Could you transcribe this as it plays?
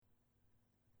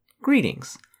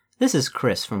Greetings. This is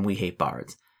Chris from We Hate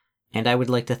Bards, and I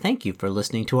would like to thank you for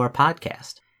listening to our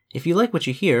podcast. If you like what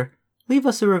you hear, leave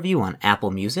us a review on Apple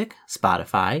Music,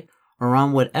 Spotify, or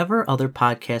on whatever other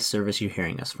podcast service you're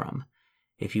hearing us from.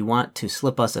 If you want to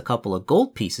slip us a couple of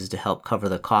gold pieces to help cover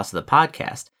the cost of the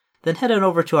podcast, then head on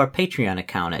over to our Patreon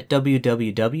account at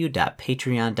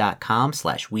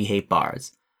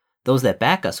www.patreon.com/WeHateBards. Those that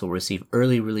back us will receive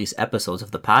early release episodes of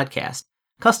the podcast,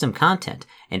 custom content,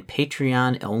 and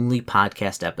Patreon-only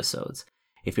podcast episodes.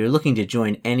 If you're looking to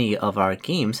join any of our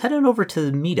games, head on over to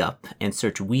the Meetup and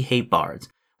search We Hate Bards.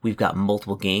 We've got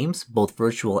multiple games, both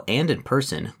virtual and in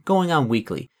person, going on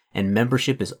weekly, and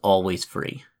membership is always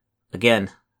free.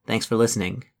 Again, thanks for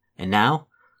listening. And now,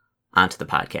 on to the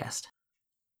podcast.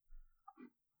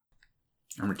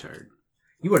 I'm retired.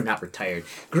 You are not retired.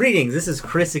 Greetings, this is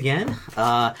Chris again.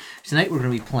 Tonight we're going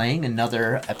to be playing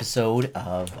another episode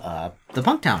of the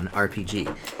Punktown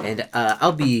RPG. And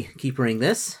I'll be keepering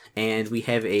this, and we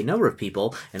have a number of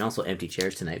people, and also empty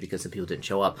chairs tonight because some people didn't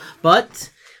show up. But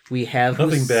we have...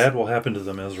 Nothing bad will happen to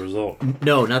them as a result.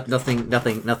 No,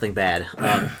 nothing bad.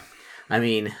 I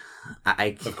mean...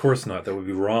 Of course not. That would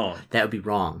be wrong. That would be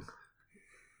wrong.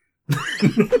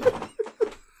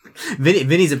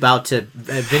 Vinny's about to.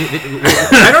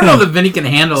 I don't know that Vinny can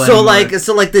handle it. So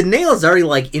the nail is already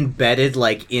embedded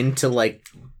into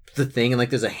the thing, and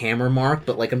there's a hammer mark.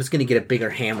 But I'm just gonna get a bigger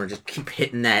hammer, and just keep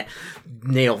hitting that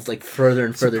nail further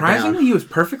and further down. Surprisingly, he was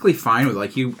perfectly fine with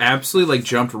it. He absolutely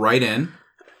jumped right in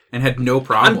and had no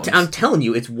problems. I'm telling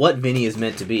you, it's what Vinny is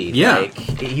meant to be. Yeah.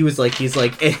 He's I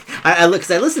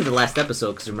listened to the last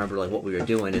episode because I remember what we were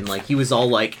doing, and he was all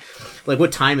like,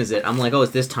 what time is it? I'm like, oh,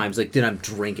 it's this time. He's like, dude, I'm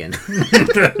drinking.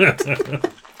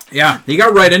 Yeah, he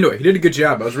got right into it. He did a good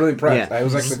job. I was really impressed. Yeah. I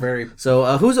was actually very...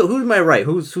 So, who's my right?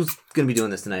 Who's going to be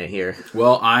doing this tonight here?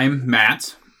 Well, I'm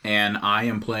Matt, and I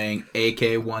am playing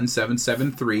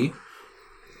AK-1773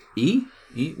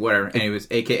 whatever. Anyways,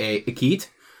 a.k.a. Akit,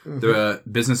 the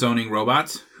business-owning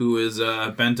robot who is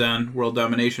bent on world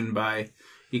domination by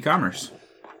e-commerce.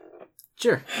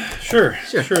 Sure.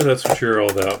 That's what you're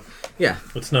all about. Yeah.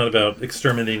 It's not about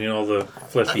exterminating all the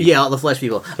flesh people. Yeah, all the flesh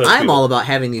people. I'm all about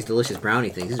having these delicious brownie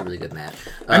things. This is really good, Matt.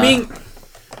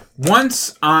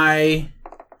 Once I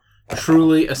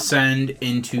truly ascend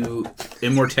into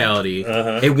immortality,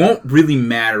 it won't really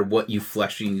matter what you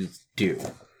fleshies do.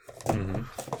 Mm-hmm.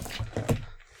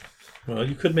 Well,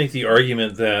 you could make the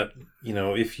argument that,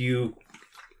 if you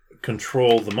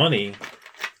control the money,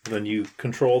 then you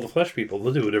control the flesh people.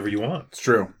 They'll do whatever you want. It's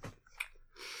true.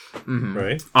 Mm-hmm.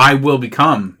 Right? I will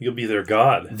become... You'll be their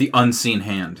god. The unseen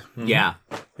hand. Mm-hmm. Yeah.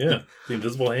 Yeah. The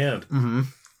invisible hand. Mm-hmm.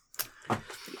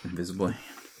 Invisible hand.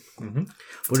 Mm-hmm.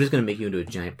 We're just going to make you into a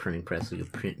giant printing press so you'll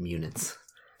print units.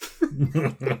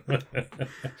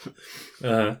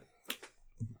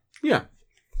 Yeah.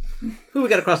 Who we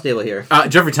got across the table here?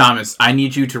 Jeffrey Thomas, I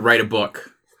need you to write a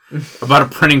book about a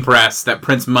printing press that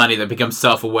prints money that becomes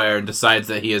self-aware and decides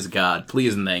that he is God.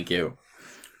 Please and thank you.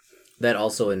 That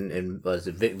also in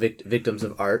Victims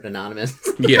of Art Anonymous.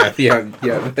 Yeah, that too.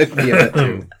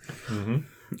 Mm-hmm.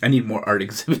 I need more art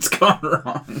exhibits gone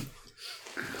wrong.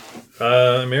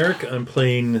 Merrick, I'm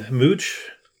playing Mooch,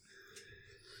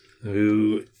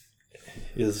 who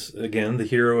is, again, the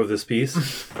hero of this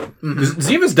piece. Does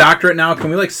he have his doctorate now? Can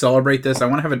we celebrate this? I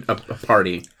want to have a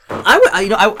party.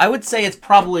 I would say it's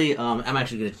probably. I'm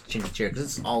actually going to change the chair because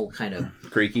it's all kind of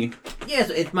creaky. Yeah,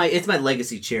 it's my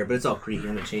legacy chair, but it's all creaky.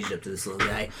 I'm going to change it up to this little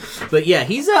guy. But yeah,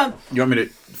 he's You want me to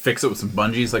fix it with some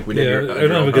bungees like we did here? I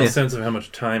don't have a good sense of how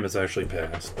much time has actually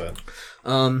passed, but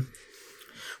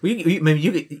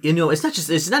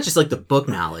it's not just the book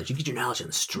knowledge. You get your knowledge on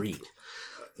the street.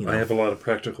 I have a lot of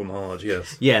practical knowledge.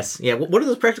 Yes. Yes. Yeah. What are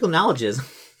those practical knowledges?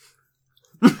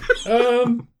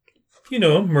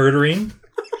 Murdering.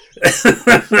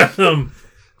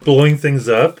 Blowing things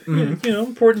up,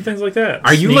 important things like that.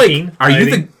 Are you are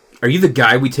you the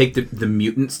guy we take the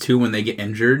mutants to when they get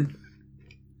injured?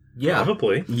 Yeah,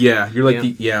 probably. Yeah, you're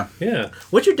Yeah.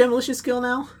 What's your demolition skill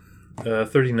now?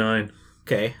 39.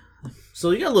 Okay,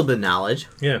 so you got a little bit of knowledge.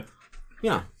 Yeah.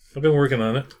 Yeah. I've been working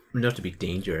on it. Enough to be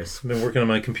dangerous. I've been working on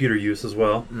my computer use as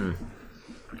well.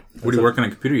 What are you working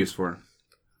on computer use for?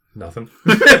 Nothing.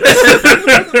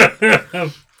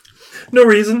 No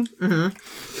reason. Mm-hmm.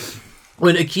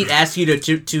 When Akit asks you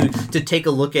to take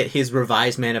a look at his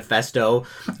revised manifesto,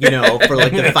 for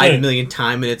the 5 millionth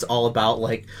time, and it's all about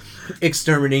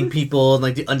exterminating people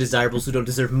and the undesirables who don't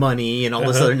deserve money and all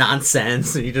this other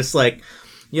nonsense, and you're just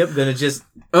yep, gonna just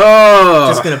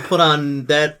gonna put on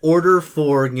that order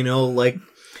for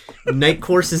night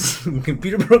courses in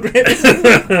computer programming.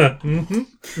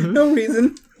 Mm-hmm. No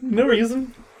reason. No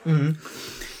reason.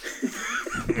 Mm-hmm.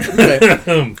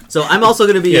 Okay. So I'm also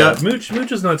going to be...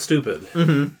 Mooch is not stupid.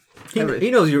 Mm-hmm.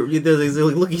 He knows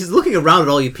he's looking around at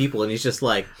all you people, and he's just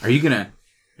like... Are you gonna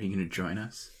join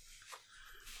us?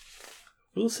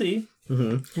 We'll see.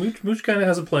 Mm-hmm. Mooch kind of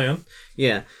has a plan.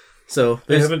 Yeah. So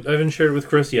I haven't shared with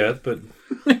Chris yet, but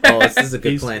this is a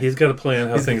good plan. He's got a plan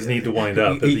how things need to wind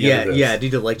up. At the end of this. Yeah.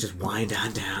 Need to just wind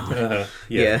on down.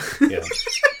 Yeah.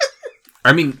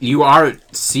 I mean, you are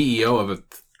CEO of a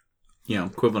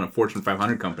equivalent of Fortune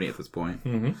 500 company at this point.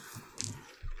 Mm-hmm.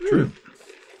 True.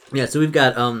 Yeah. So we've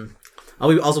got I'll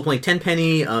be also playing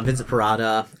Tenpenny, Vincent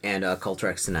Parada, and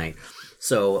Cultrex tonight.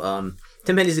 So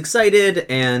Tenpenny's excited,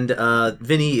 and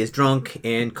Vinny is drunk,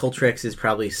 and Cultrex is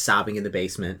probably sobbing in the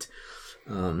basement.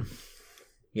 Because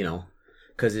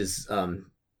his,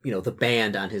 the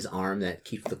band on his arm that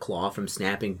keeps the claw from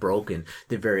snapping broke, and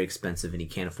they're very expensive, and he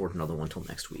can't afford another one till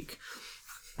next week.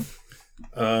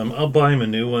 I'll buy him a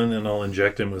new one, and I'll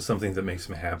inject him with something that makes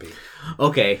him happy.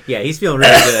 Okay, yeah, he's feeling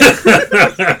really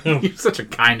good. You're such a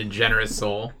kind and generous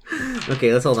soul.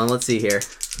 Okay, let's hold on. Let's see here.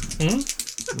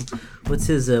 What's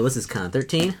his con?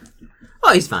 13?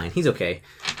 Oh, he's fine. He's okay.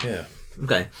 Yeah.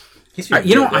 Okay. I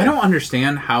don't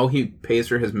understand how he pays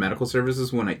for his medical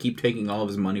services when I keep taking all of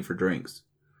his money for drinks.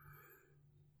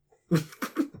 I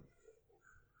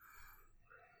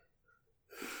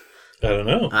don't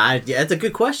know. That's a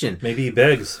good question. Maybe he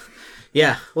begs.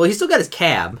 Yeah. Well, he's still got his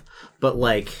cab, but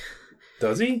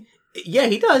Does he? Yeah,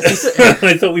 he does.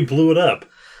 I thought we blew it up.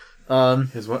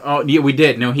 His what? Oh, yeah, we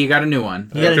did. No, he got a new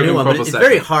one. He got a new one, but it's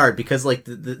very hard because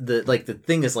the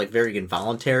thing is very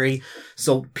involuntary.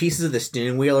 So pieces of the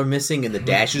steering wheel are missing, and the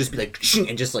dash will just be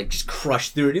and just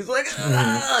crush through it. He's like,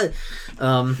 so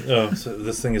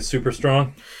this thing is super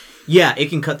strong. Yeah, it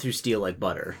can cut through steel like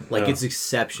butter. It's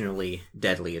exceptionally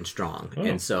deadly and strong. Oh.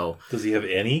 And so, does he have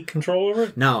any control over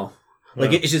it? No.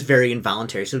 It's just very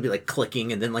involuntary. So it'll be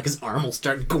clicking, and then his arm will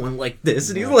start going like this,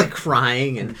 and he's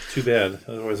crying. And too bad.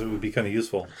 Otherwise, it would be kind of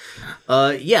useful.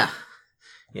 Yeah.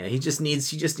 He just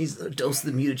needs a dose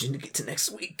of the mutagen to get to next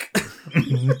week.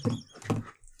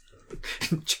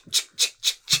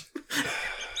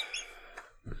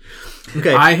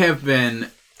 Okay. I have been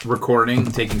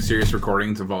taking serious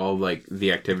recordings of all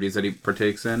the activities that he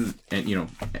partakes in, and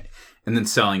and then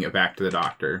selling it back to the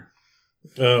doctor.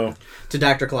 Oh. To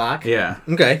Dr. Clock? Yeah.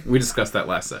 Okay. We discussed that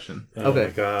last session. Oh okay. My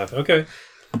God. Okay.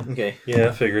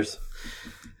 Yeah, figures.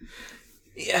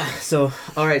 Yeah, so,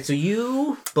 alright, so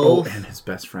you both... Oh, and his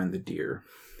best friend, the deer.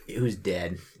 Who's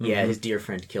dead. Mm-hmm. Yeah, his dear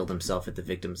friend killed himself at the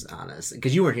Victims Honest.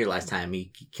 Because you weren't here last time,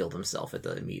 he killed himself at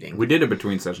the meeting. We did a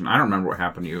between session. I don't remember what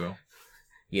happened to you, though.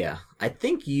 Yeah, I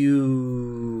think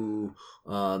you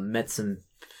met some...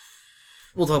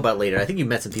 We'll talk about it later. I think you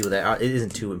met some people that it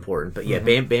isn't too important, but yeah,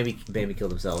 Bambi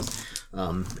killed himself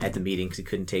at the meeting because he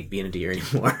couldn't take being a deer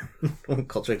anymore.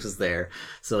 Cultrix was there,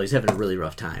 so he's having a really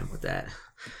rough time with that.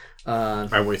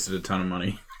 I wasted a ton of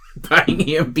money buying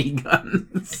EMP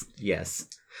guns. Yes,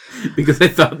 because I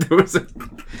thought there was a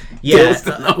he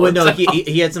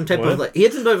had some type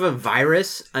of a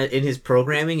virus in his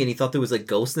programming, and he thought there was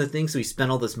ghosts in the thing, so he spent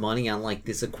all this money on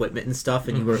this equipment and stuff,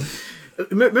 and you were.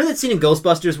 Remember that scene in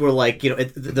Ghostbusters where,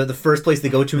 the first place they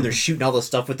go to and they're shooting all the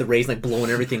stuff with the rays and,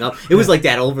 blowing everything up? It was like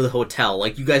that all over the hotel.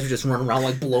 You guys were just running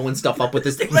around, blowing stuff up with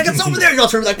this thing. It's over there! And y'all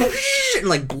turn,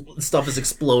 and, stuff is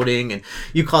exploding, and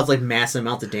you caused, massive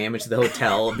amounts of damage to the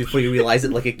hotel before you realized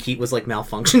that, a key was,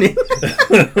 malfunctioning.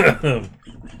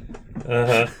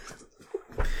 Uh-huh.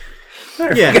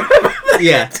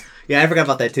 Yeah, I forgot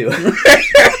about that, too.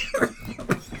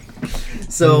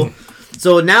 So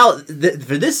now,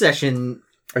 for this session...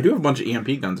 I do have a bunch of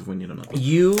EMP guns if we need them.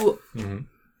 You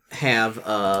have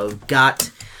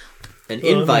got an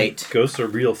invite. Ghosts are a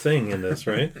real thing in this,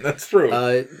 right? That's true.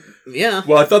 Yeah.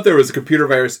 Well, I thought there was a computer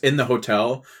virus in the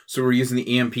hotel, so we're using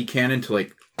the EMP cannon to,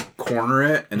 corner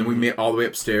it, and then we made it all the way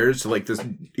upstairs to, this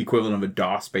equivalent of a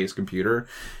DOS-based computer.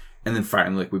 And then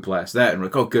finally, we blast that, and we're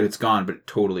like, "Oh, good, it's gone." But it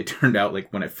totally turned out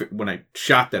when I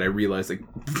shot that, I realized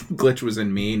glitch was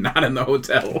in me, not in the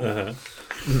hotel. Uh-huh.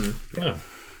 Mm-hmm. Oh.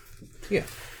 Yeah.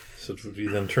 So did we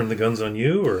then turn the guns on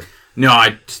you, or no?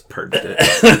 I just purged it.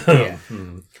 Yeah.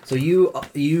 So you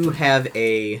have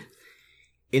a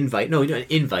invite. No, you don't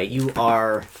have an invite. You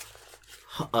are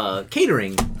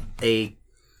catering a.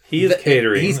 He is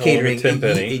catering. He's catering.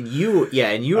 Tenpenny. And you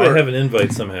I have an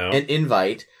invite somehow. An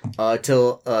invite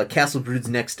till Castle Brood's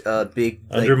next big...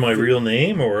 Under my real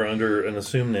name or under an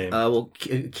assumed name? Well,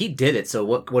 Keith did it, so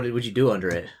what would you do under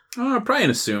it? Probably an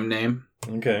assumed name.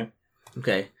 Okay.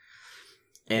 Okay.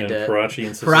 And Parachi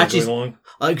insisted Parachi's, on going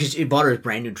along? because she bought her a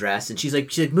brand new dress, and she's like,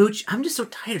 Mooch, I'm just so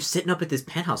tired of sitting up at this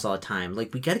penthouse all the time.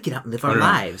 Like, we got to get out and live our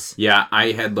lives. Yeah,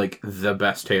 I had like the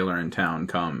best tailor in town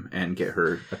come and get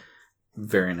her a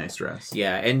very nice dress.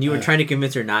 Yeah, and you were trying to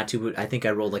convince her not to, but I think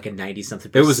I rolled like a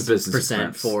 90-something It was a business percent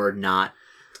expense. for not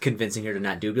convincing her to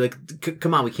not do it. Be like,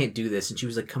 come on, we can't do this. And she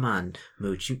was like, come on,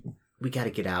 Mooch, we got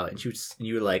to get out. And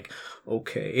you were like,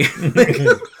 okay.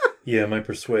 Yeah, my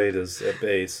persuade is at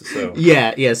base, so...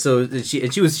 Yeah, so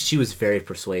she was very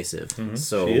persuasive. Mm-hmm.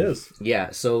 So she is. Yeah,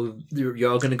 so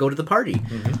you're all going to go to the party.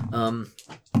 Mm-hmm.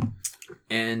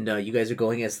 And you guys are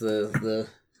going as the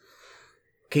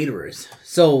caterers.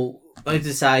 So I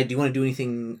decide, do you want to do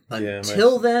anything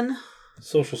until then?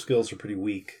 Social skills are pretty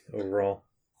weak overall.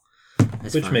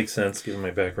 That's which fine. makes sense given my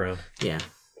background. Yeah.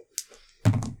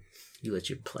 You let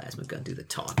your plasma gun do the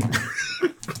talking.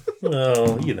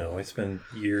 Well, I spent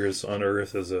years on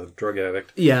Earth as a drug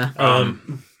addict. Yeah.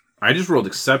 I just rolled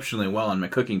exceptionally well on my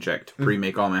cooking check to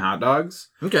pre-make all my hot dogs.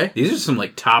 Okay. These are some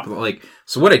like top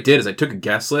so what I did is I took a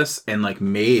guest list and like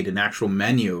made an actual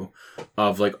menu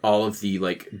of like all of the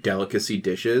like delicacy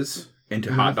dishes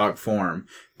into hot dog form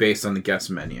based on the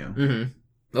guest menu.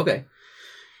 Mm-hmm. Okay.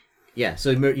 Yeah, so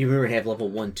you remember to have level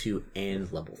 1, 2,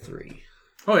 and level 3.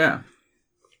 Oh yeah.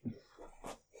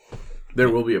 There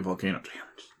will be a volcano challenge.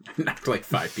 Knocked like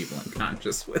 5 people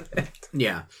unconscious with it.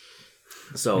 Yeah.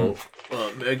 So,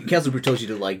 Castle Brew tells you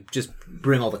to, like, just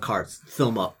bring all the carts, fill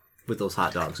them up with those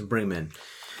hot dogs, and bring them in.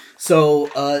 So,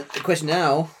 the question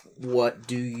now, what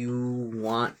do you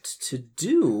want to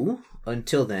do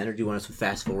until then, or do you want us to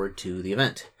fast forward to the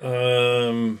event?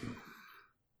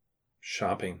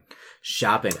 Shopping.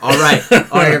 All right,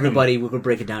 everybody, we're going to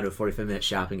break it down to a 45-minute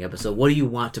shopping episode. What do you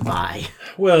want to buy?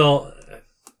 Well,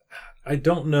 I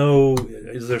don't know.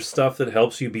 Is there stuff that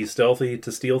helps you be stealthy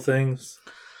to steal things?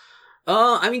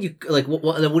 I mean, you like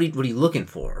what are you looking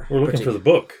for? We're looking for the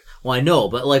book. Well, I know,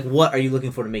 but like, what are you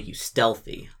looking for to make you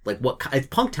stealthy? Like, what? It's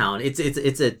Punktown.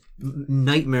 It's a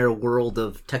nightmare world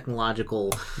of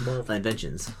technological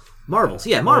inventions. Marvels,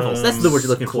 yeah, marvels. That's the word you're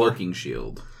looking for. Cloaking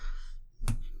shield.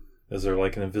 Is there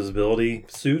like an invisibility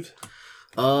suit?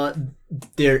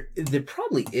 There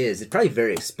probably is. It's probably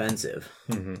very expensive.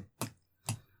 Mm-hmm.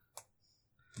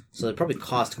 So it probably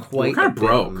cost quite We're a kinda bit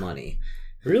broke. of money.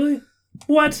 Really?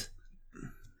 What?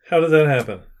 How did that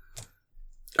happen?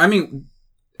 I mean,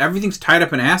 everything's tied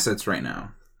up in assets right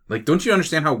now. Like, don't you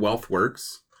understand how wealth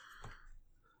works?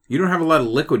 You don't have a lot of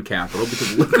liquid capital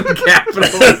because liquid capital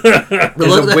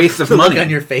is a waste of the money. Look on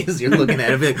your face, you're looking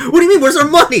at it. Like, what do you mean? Where's our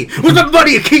money? Where's our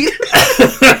money, Keith?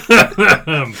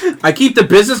 I keep the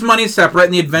business money separate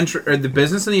and the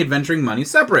business and the adventuring money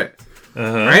separate.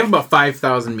 I have about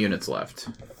 5,000 units left.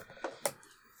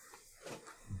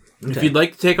 Okay. If you'd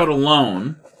like to take out a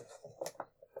loan,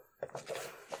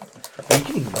 Are you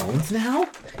getting loans now?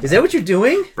 Is that what you're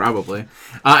doing? probably.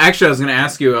 Actually, I was going to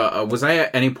ask you, was I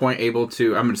at any point able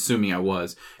to, I'm assuming I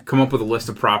was, come up with a list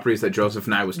of properties that Joseph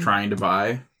and I was trying to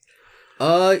buy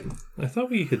I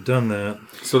thought we had done that.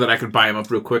 so that I could buy them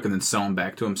up real quick and then sell them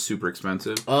back to him super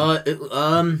expensive?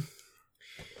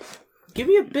 Give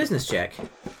me a business check.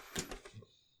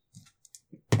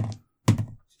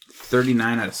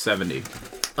 39 out of 70.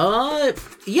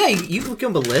 Yeah, you can give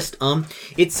him a list.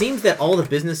 It seems that all the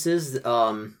businesses,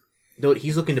 that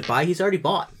he's looking to buy, he's already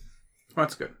bought. Oh,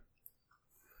 that's good.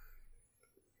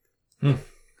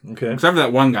 Okay. Except for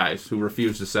that one guy who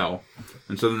refused to sell.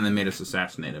 And so then they made us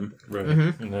assassinate him. Right.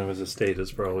 Mm-hmm. And now his estate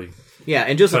is probably... Yeah,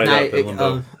 and Joseph Tied and up in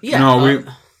limbo. yeah. No, we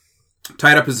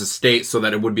tied up his estate so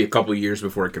that it would be a couple of years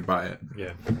before I could buy it.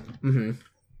 Yeah. Mm-hmm.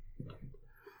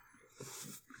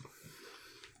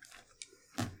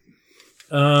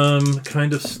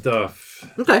 Kind of stuff.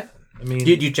 Okay. I mean...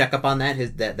 Did you check up on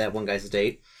that? That one guy's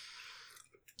estate?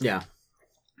 Yeah.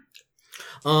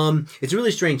 It's a really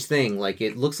strange thing. Like,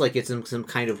 it looks like it's in some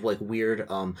kind of, like, weird,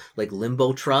 like,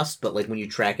 limbo trust, but, like, when you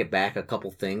track it back, a couple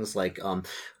things, like,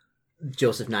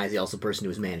 Joseph Nye is also the person who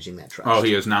was managing that trust. Oh,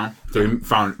 he is now? So he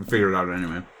figured it out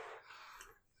anyway.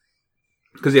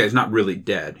 Because, yeah, he's not really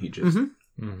dead. He just...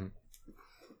 Mm-hmm. Mm-hmm.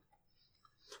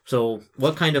 So,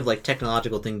 what kind of, like,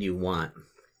 technological thing do you want?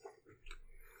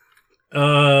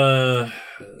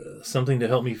 Something to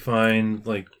help me find,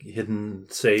 like, hidden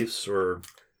safes or...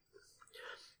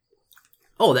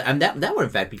 Oh, that would in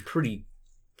fact be pretty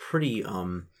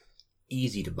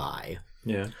easy to buy.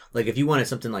 Yeah. Like, if you wanted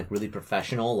something like really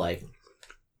professional, like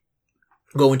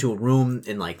go into a room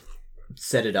and like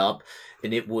set it up,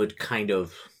 and it would kind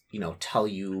of tell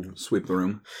you Sweep the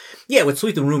room. Yeah, it would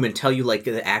sweep the room and tell you like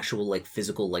the actual like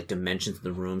physical like dimensions of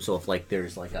the room. So if like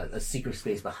there's like a secret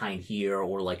space behind here,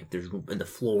 or like if there's in the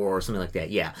floor or something like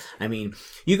that. Yeah, I mean,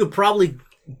 you could probably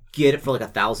get it for like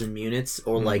 1,000 units,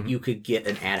 or like you could get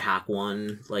an ad hoc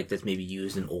one like that's maybe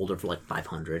used and older for like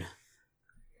 500.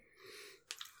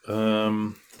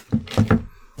 How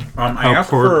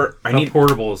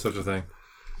portable is such a thing?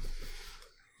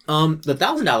 The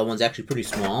 $1,000 one's actually pretty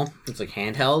small. It's like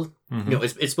handheld.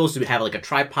 It's supposed to have like a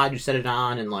tripod you set it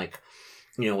on, and like,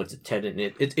 it's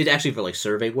attendant. It's actually for like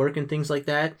survey work and things like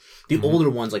that. The older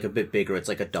one's like a bit bigger. It's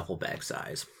like a duffel bag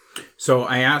size. So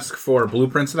I ask for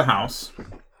blueprints of the house.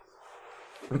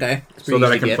 Okay. So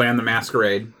that I can plan the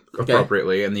masquerade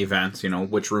appropriately and the events.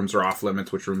 Which rooms are off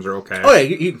limits, which rooms are okay. Oh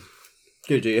yeah,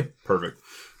 good to you. Perfect.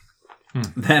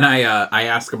 Then I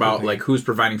ask about like who's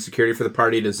providing security for the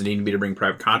party. Does it need to be to bring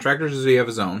private contractors, or does he have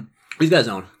his own? He's got his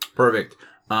own. Perfect.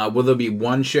 Will there be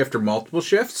one shift or multiple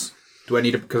shifts? Do I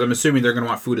need to? Because I'm assuming they're going to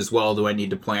want food as well. Do I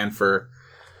need to plan for?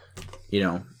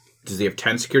 Does he have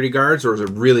 10 security guards, or is it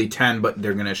really 10? But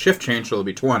they're going to shift change, so it'll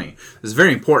be 20. This is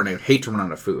very important. I'd hate to run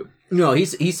out of food. No,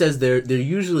 he says they're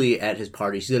usually at his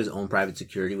party. He's got his own private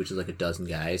security, which is like a dozen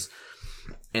guys.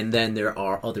 And then there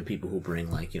are other people who bring,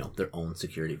 like, their own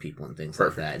security people and things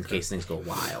like that in case things go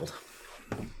wild.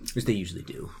 Which they usually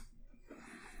do.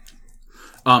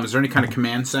 Is there any kind of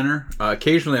command center?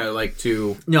 Occasionally I like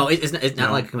to... No, it's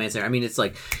not like a command center. I mean, it's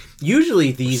like...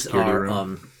 Usually these security are...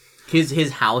 room.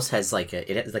 His house has like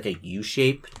a U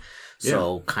shape.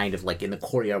 So kind of like in the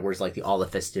courtyard where it's like all the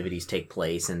festivities take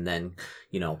place, and then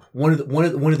one of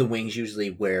the wings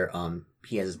usually where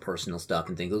he has his personal stuff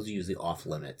and things, those are usually off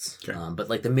limits. Okay. But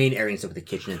like the main area and stuff with the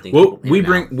kitchen and things. Well,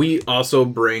 we also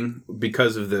bring,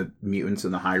 because of the mutants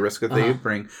and the high risk that they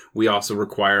bring, we also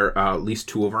require at least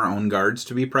 2 of our own guards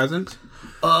to be present.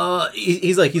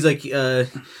 He's like so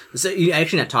you're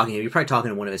actually not talking to him. You're probably talking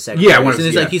to one of his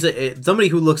secretaries. Yeah, like he's like somebody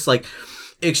who looks like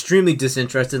extremely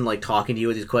disinterested in like talking to you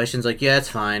with these questions. Like, yeah, it's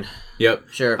fine. Yep.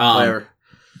 Sure. Whatever.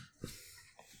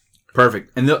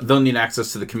 Perfect. And they'll need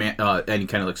access to the command, any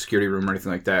kind of like security room or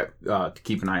anything like that, to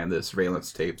keep an eye on the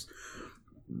surveillance tapes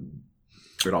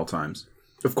at all times.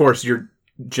 Of course, your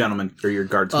gentleman or your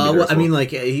guards. I mean,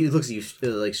 like he looks at you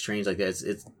like strange like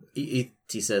that. He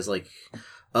says like,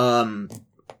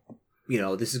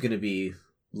 this is going to be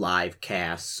live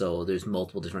cast, so there's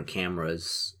multiple different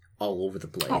cameras all over the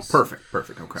place. Oh,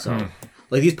 perfect. Okay. So,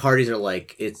 like, these parties are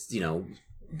like, it's,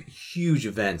 huge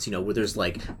events, where there's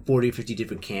like 40 or 50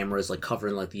 different cameras, like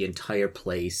covering like the entire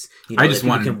place. I just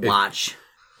want to watch.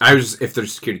 If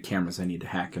there's security cameras, I need to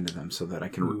hack into them so that I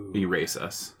can erase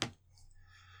us.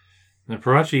 Now,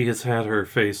 Parachi has had her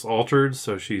face altered,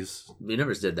 so she's... You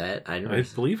never did that. I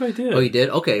believe I did. Oh, you did?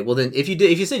 Okay, well then, if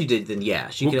you said you did, then yeah.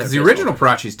 Because the original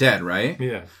Parachi's dead, right?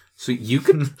 Yeah. So you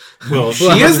can... Well, she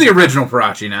is the original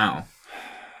Parachi now.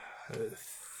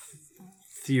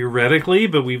 Theoretically,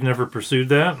 but we've never pursued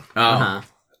that.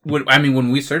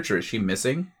 When we search her, is she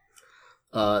missing?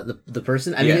 The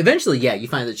person? I mean, eventually, yeah, you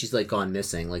find that she's like gone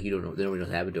missing. Like, you don't know, they don't know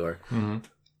what happened to her.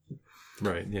 Mm-hmm.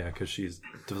 Right, yeah, because she's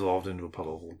dissolved into a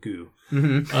puddle of goo.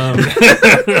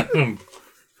 Mm-hmm.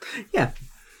 Yeah.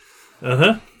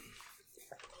 Uh-huh.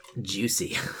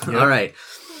 Juicy. Yep. All right.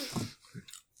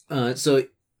 So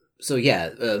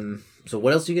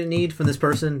what else are you going to need from this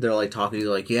person? They're like talking to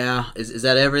you like, yeah, is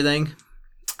that everything?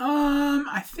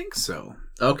 I think so.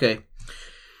 Okay.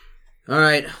 All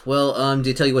right. Well, did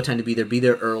he tell you what time to be there? Be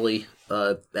there early,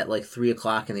 at like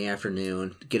 3:00 in the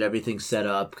afternoon. Get everything set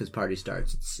up because party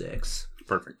starts at 6.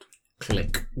 Perfect.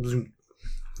 Click.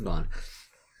 Gone.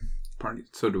 Party.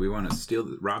 So, do we want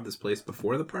to rob this place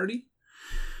before the party,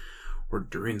 or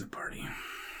during the party?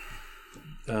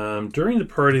 During the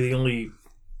party, the only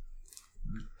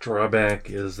drawback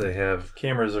is they have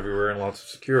cameras everywhere and lots of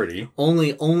security.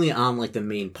 Only on like the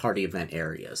main party event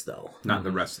areas, though. Not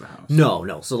the rest of the house.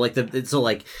 No. So they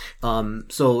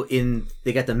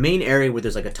got the main area where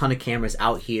there's like a ton of cameras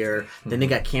out here. Then they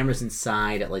got cameras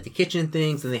inside at like the kitchen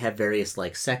things. Then they have various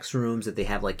like sex rooms that they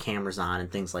have like cameras on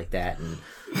and things like that, and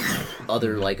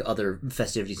other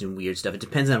festivities and weird stuff. It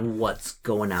depends on what's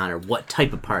going on or what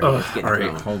type of party is getting thrown.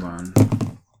 All right, hold on.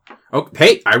 Oh,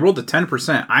 hey, I rolled a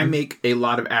 10%. I make a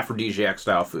lot of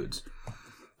aphrodisiac-style foods.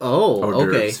 Oh,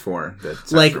 okay. For the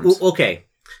like, okay.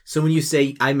 So when you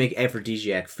say I make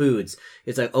aphrodisiac foods,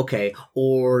 it's like, okay,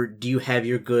 or do you have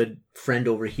your good friend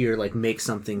over here, like, make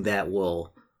something that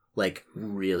will, like,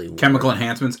 really work? Chemical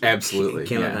enhancements? Absolutely.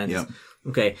 Chemical enhancements. Yep.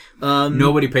 Okay.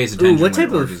 Nobody pays attention. What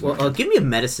type of... give me a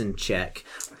medicine check.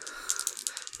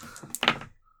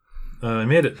 I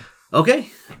made it. Okay.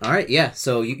 All right. Yeah.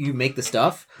 So you make the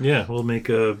stuff. Yeah, we'll make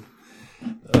a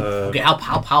Okay, how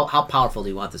powerful do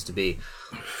you want this to be?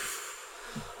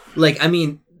 Like, I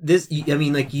mean,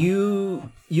 like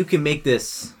you can make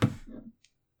this,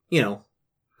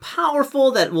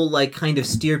 powerful that will like kind of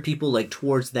steer people like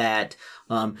towards that.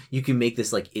 You can make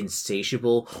this like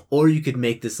insatiable, or you could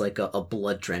make this like a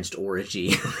blood drenched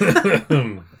orgy.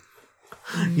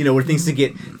 Where things to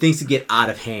get out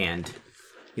of hand,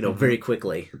 very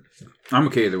quickly. I'm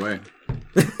okay either way.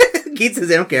 Keith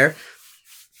says I don't care.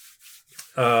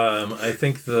 I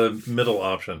think the middle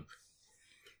option.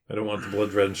 I don't want the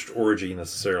blood drenched orgy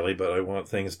necessarily, but I want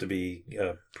things to be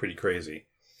pretty crazy.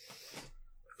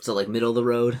 So like middle of the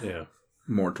road. Yeah.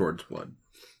 More towards blood.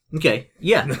 Okay.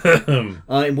 Yeah.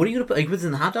 And what are you gonna put? Are you putting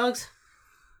in the hot dogs?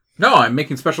 No, I'm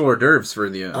making special hors d'oeuvres for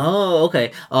the... Oh,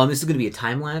 okay. Is it going to be a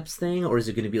time-lapse thing, or is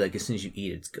it going to be like as soon as you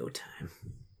eat it, it's go time?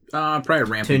 Probably a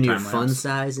ramping Turn your time-lapse. fun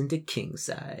size into king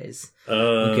size.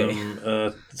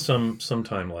 Okay. Some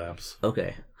time lapse.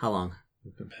 Okay. How long?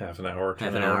 Half an hour.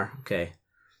 Half an hour. Okay.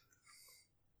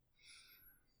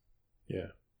 Yeah.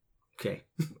 Okay.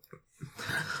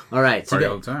 All right. Party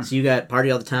all the time. So you got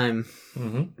party all the time.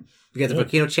 Mm-hmm. You got the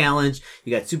volcano challenge.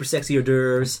 You got super sexy hors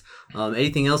d'oeuvres.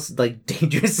 Anything else like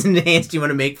dangerous and enhanced you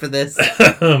want to make for this?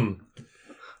 I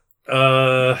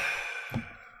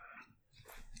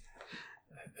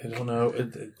don't know.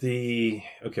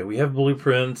 We have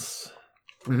blueprints.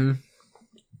 Mm-hmm.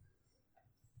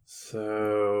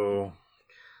 So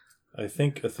I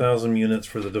think 1,000 units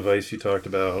for the device you talked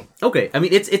about. Okay, I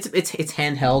mean it's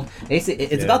handheld.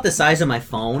 It's about the size of my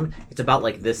phone. It's about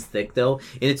like this thick though,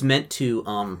 and it's meant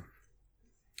to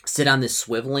sit on this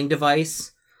swiveling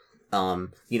device. That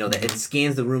it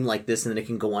scans the room like this, and then it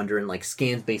can go under and like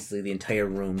scans basically the entire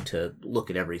room to look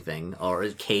at everything, or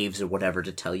caves or whatever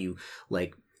to tell you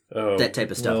like that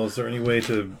type of stuff. Well, is there any way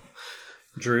to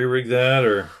jury rig that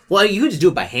or? Well, you could just do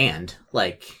it by hand,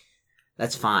 like.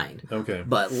 That's fine. Okay.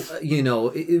 But,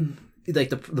 like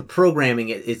the programming,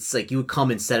 it's like you would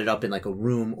come and set it up in like a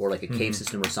room or like a cave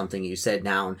system or something. You set it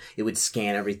down, it would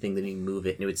scan everything, then you move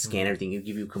it, and it would scan everything. It would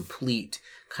give you complete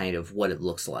kind of what it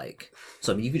looks like.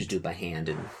 So, I mean, you could just do it by hand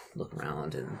and look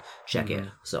around and check it.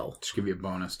 So, Just give you a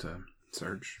bonus to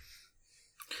search.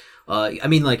 I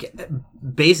mean, like,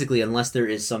 basically, unless there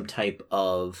is some type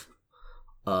of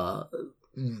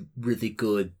really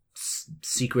good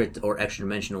secret or extra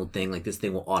dimensional thing, like this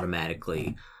thing will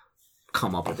automatically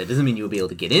come up with it. Doesn't mean you'll be able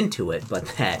to get into it, but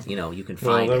that you can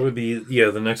find. Well, that would be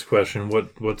the next question.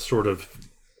 What sort of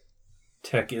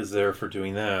tech is there for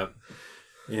doing that,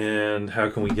 and how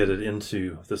can we get it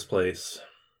into this place?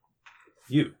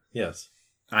 Yes.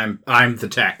 I'm the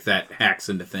tech that hacks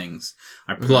into things.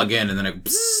 I plug in and then it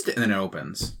psst, and then it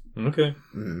opens. Okay.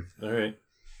 Mm-hmm. All right.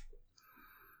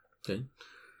 Okay.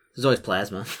 There's always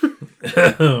plasma.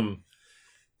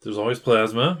 There's always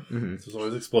plasma. Mm-hmm. There's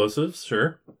always explosives.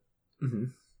 Sure. Mm-hmm.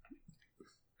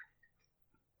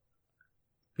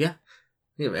 Yeah.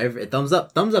 Thumbs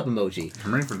up emoji.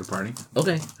 I'm ready for the party.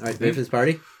 Okay. All right. Ready for this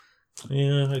party?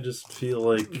 Yeah, I just feel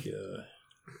like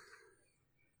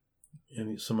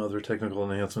some other technical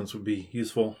enhancements would be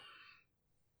useful.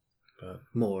 But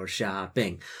More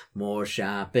shopping. More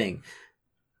shopping.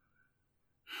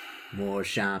 More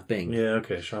shopping. yeah,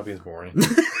 okay. Shopping's boring.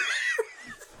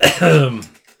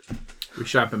 We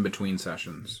shop in between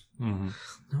sessions. Mm-hmm.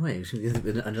 No way.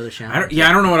 Another shop. I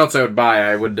don't know what else I would buy.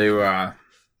 I would do. All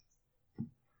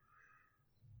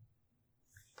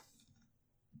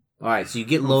right, so you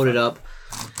get loaded up,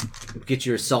 get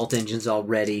your assault engines all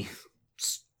ready.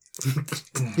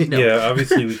 Yeah,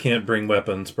 obviously we can't bring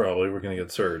weapons. Probably we're gonna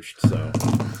get searched. So.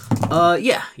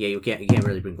 Yeah. You can't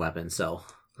really bring weapons. So.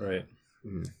 Right.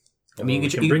 Mm. I mean, you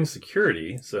can bring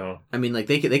security. So. I mean, like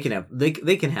they can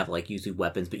have like usually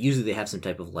weapons, but usually they have some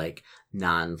type of like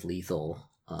non-lethal.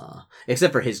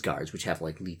 Except for his guards, which have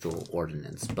like lethal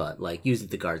ordnance, but like usually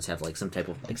the guards have like some type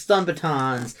of like stun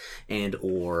batons and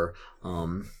or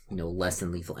less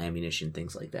than lethal ammunition,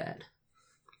 things like that.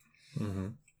 Mm-hmm.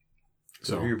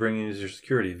 So who are you bringing as your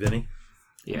security, Vinny?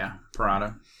 Yeah,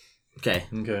 Prada. Okay.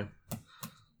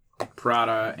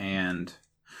 Prada and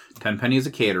Tenpenny is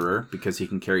a caterer because he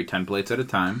can carry 10 plates at a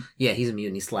time. Yeah, he's a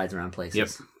mutant. He slides around places. Yep.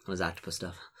 On his octopus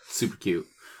stuff. Super cute.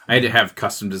 I had to have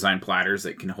custom designed platters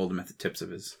that can hold him at the tips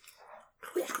of his.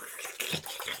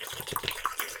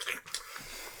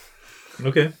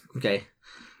 Okay.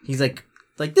 He's like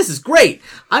this is great.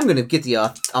 I'm gonna get the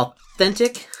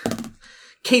authentic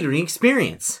catering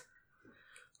experience.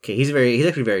 Okay, he's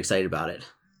actually very excited about it.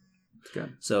 That's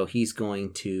good. So he's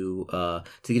going to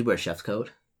get wear a chef's coat.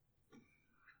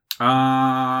 You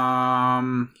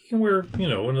can wear,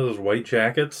 one of those white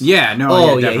jackets. Yeah, no, Oh, yeah,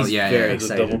 yeah, definitely. he's Yeah, very yeah. The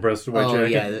excited. double-breasted white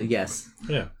jacket. Yeah, yes.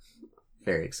 Yeah.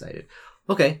 Very excited.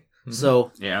 Okay,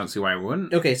 so Yeah, I don't see why I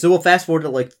wouldn't. okay, so we'll fast forward to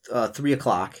like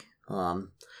 3:00.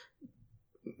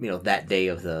 That day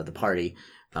of the party.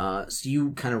 So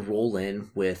you kind of roll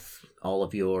in with all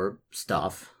of your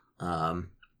stuff.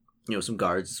 Some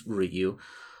guards greet you.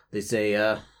 They say,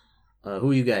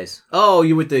 who are you guys? Oh,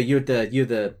 you're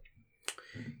the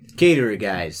caterer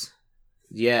guys.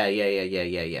 Yeah.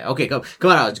 Okay, come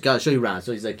on out. Gotta show you around.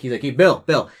 So he's like, hey,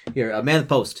 Bill, here, man the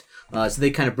post. So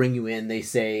they kind of bring you in. They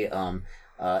say,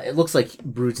 it looks like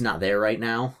Brood's not there right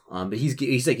now. But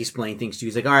he's like explaining things to you.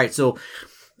 He's like, all right, so,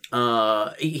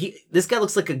 this guy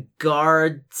looks like a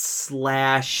guard /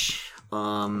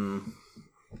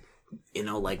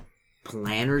 like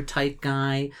planner type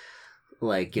guy.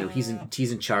 Like, he's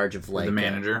in charge of like the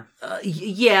manager.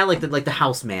 Like the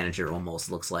house manager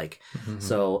almost looks like. Mm-hmm.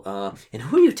 So, and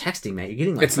who are you texting, man? You're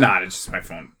getting like it's not. It's just my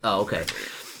phone. Oh, okay.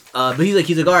 But he's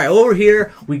like, all right, over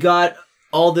here we got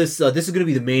all this. This is going to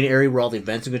be the main area where all the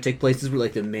events are going to take place. This is where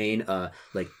like the main,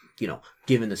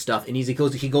 given the stuff. And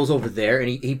he goes over there and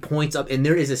he points up, and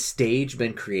there is a stage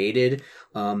been created,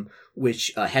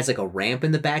 which has like a ramp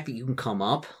in the back that you can come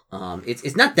up.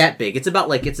 It's not that big. It's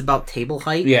about table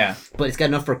height. Yeah. But it's got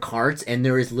enough for carts, and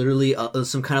there is literally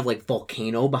some kind of like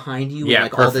volcano behind you. Yeah, and,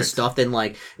 like all this stuff.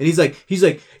 And he's like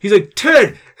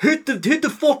Ted, hit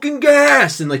the fucking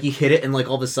gas, and like he hit it, and like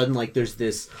all of a sudden like there's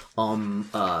this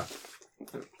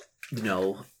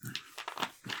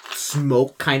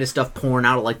smoke kind of stuff pouring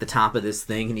out of like the top of this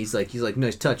thing, and he's like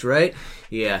nice touch, right?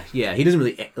 Yeah. He doesn't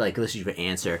really like listen to your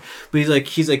answer, but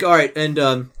he's like all right, and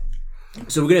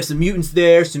so we're gonna have some mutants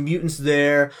there.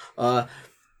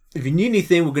 If you need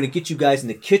anything, we're gonna get you guys in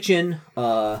the kitchen.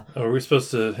 Are we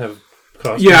supposed to have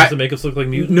costumes to make us look like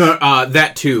mutants? No,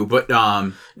 that too, but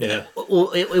yeah.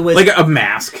 Well, it was like a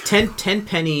mask. 10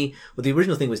 penny. Well, the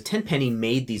original thing was 10 penny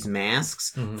made these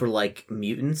masks for like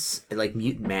mutants, like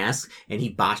mutant masks, and he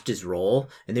botched his role,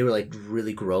 and they were like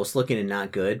really gross looking and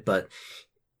not good. But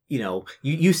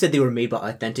you said they were made by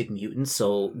authentic mutants,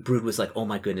 so Brood was like, oh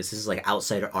my goodness, this is like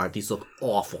outsider art. These look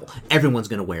awful. Everyone's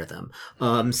gonna wear them.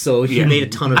 So he made a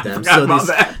ton of them. So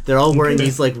they're all wearing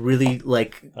these like really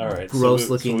like gross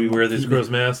looking. So we wear these gross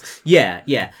masks.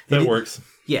 Yeah. That works.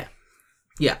 Yeah.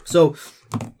 So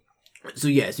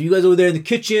you guys over there in the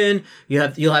kitchen,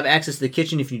 you'll have access to the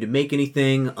kitchen if you need to make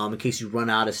anything, in case you run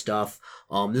out of stuff.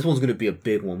 This one's gonna be a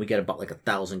big one. We got about like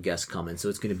 1,000 guests coming, so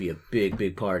it's gonna be a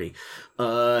big party.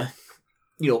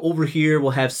 Over here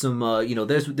we'll have some.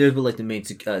 There's where like the main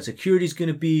security's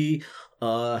gonna be.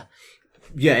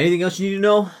 Anything else you need to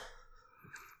know?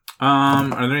 Are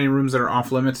there any rooms that are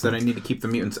off limits that I need to keep the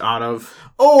mutants out of?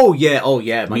 Oh yeah,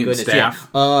 my mutant goodness, staff.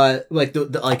 Yeah. Like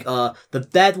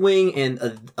that wing and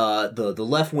the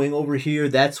left wing over here.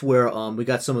 That's where we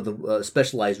got some of the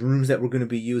specialized rooms that we're going to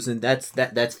be using. That's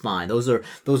fine. Those are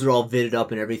all vitted up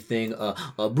and everything.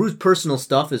 Bruce's personal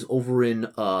stuff is over in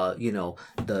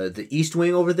the east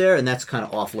wing over there, and that's kind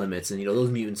of off limits. And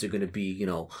those mutants are going to be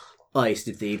iced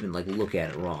if they even like look at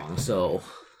it wrong. So.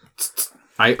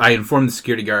 I informed the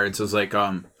security guards. I was like,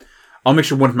 I'll make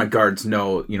sure one of my guards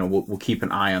know, we'll keep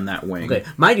an eye on that wing. Okay.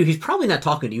 Mind you, he's probably not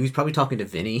talking to you. He's probably talking to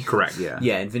Vinny. Correct, yeah.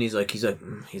 Yeah, and Vinny's like, he's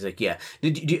like, yeah.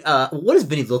 What does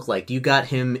Vinny look like? Do you got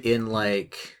him in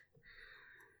like,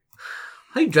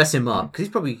 how do you dress him up? Because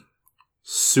he's probably...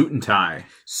 Suit and tie.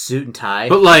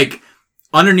 But like,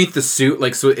 underneath the suit,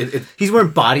 like, so he's wearing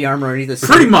body armor underneath the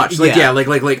suit. Pretty much. Like, yeah,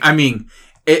 like I mean,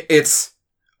 it's...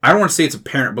 I don't want to say it's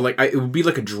apparent, but like it would be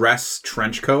like a dress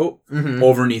trench coat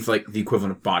overneath like the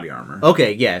equivalent of body armor.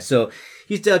 Okay, yeah. So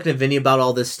he's talking to Vinny about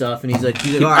all this stuff, and he's like,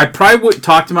 all right. I probably would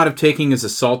talk him out of taking his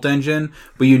assault engine,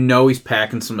 but he's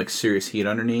packing some like serious heat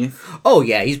underneath. Oh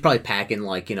yeah, he's probably packing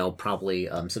like probably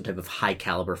some type of high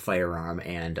caliber firearm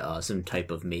and some type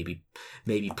of maybe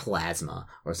plasma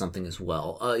or something as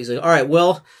well. He's like, all right.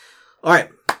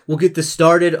 We'll get this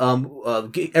started.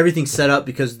 Get everything set up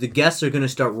because the guests are going to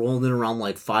start rolling in around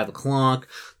like 5 o'clock.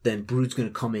 Then Brood's going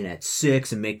to come in at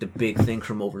 6 and make the big thing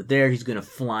from over there. He's going to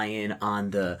fly in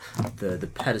on the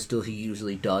pedestal he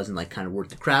usually does and like kind of work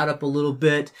the crowd up a little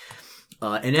bit.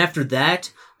 And after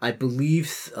that, I believe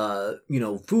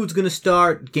food's going to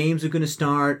start, games are going to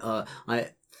start. I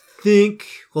think.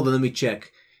 Hold on, let me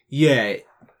check. Yeah,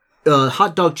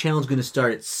 hot dog challenge is going to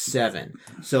start at 7.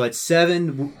 So at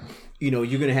 7. You're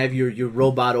going to have your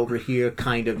robot over here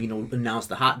kind of, announce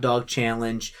the hot dog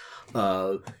challenge.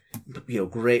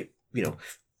 Great, we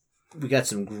got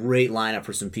some great lineup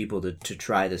for some people to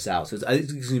try this out. So I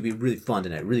think it's going to be really fun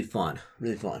tonight. Really fun.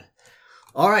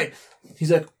 All right. He's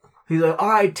like, all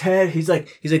right, Ted. He's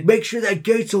like, make sure that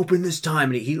gate's open this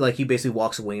time. And he basically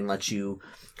walks away and lets you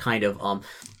kind of,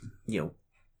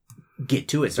 get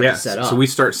to it, start to set up. So we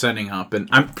start setting up, and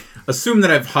I'm assume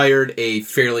that I've hired a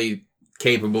fairly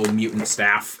capable mutant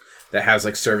staff that has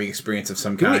like serving experience of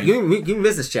some kind. Give me a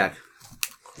business check.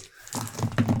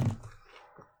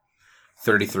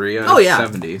 33 out Oh, of yeah.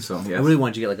 70, so I yeah. really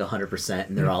wanted you to get like 100%,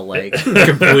 and they're all like...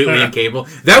 Completely incapable.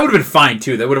 That would have been fine,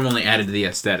 too. That would have only added to the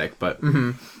aesthetic, but...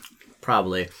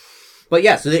 Probably. But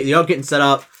yeah, so they're all getting set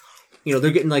up. You know, they're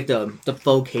getting like the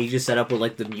faux cages set up where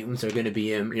like the mutants are going to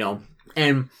be in, you know.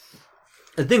 And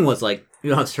the thing was like, you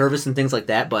don't have service and things like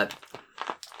that, but...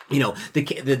 You know,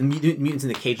 the mutants in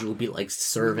the cage will be like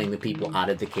serving the people out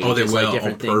of the cages. Oh, they will. Like,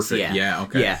 different things. Perfect. Yeah,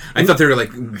 okay. Yeah. I thought they were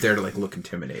like there to like look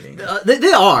intimidating.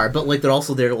 They are, but like they're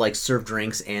also there to like serve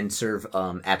drinks and serve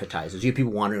appetizers. You have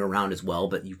people wandering around as well,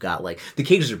 but you've got like the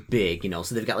cages are big, you know,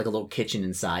 so they've got like a little kitchen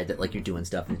inside that like you're doing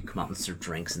stuff and you come out and serve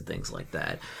drinks and things like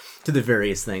that to the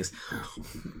various things.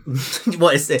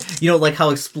 What is it? You know, like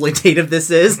how exploitative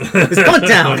this is. It's going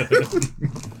down.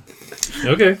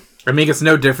 Okay. I mean, it's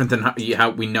no different than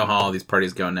how we know how all these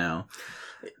parties go now.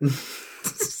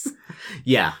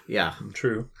 Yeah.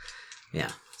 True.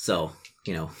 Yeah. So,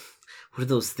 you know, what are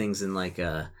those things in like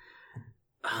oh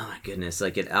my goodness,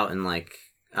 like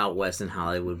out west in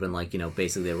Hollywood when like, you know,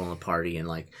 basically they run a party and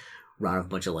like round up a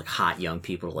bunch of like hot young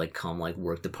people to like come like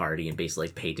work the party and basically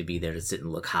like pay to be there to sit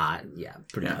and look hot. Yeah,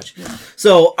 pretty much. Yeah.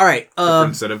 So, all right.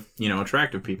 Instead of, you know,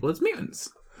 attractive people, it's mutants.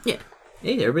 Yeah.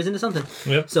 Hey, everybody's into something.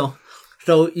 Yep.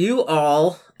 So you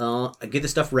all get the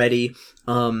stuff ready.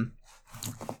 You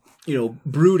know,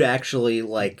 Brood actually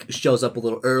like shows up a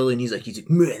little early, and he's like,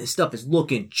 man, this stuff is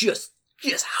looking just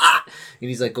hot. And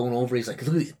he's like going over. He's like,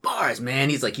 look at these bars, man.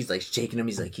 He's like shaking them.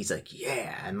 He's like,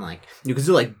 yeah, and like, you know, because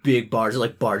they're like big bars, they're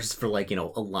like bars for like, you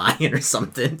know, a lion or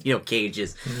something, you know,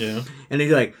 cages. Yeah. And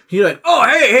he's like, oh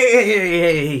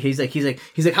hey. He's like,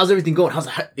 how's everything going?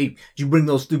 Hey, did you bring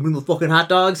those fucking hot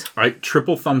dogs? All right,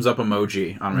 triple thumbs up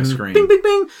emoji on my screen. Bing, bing,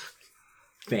 bing.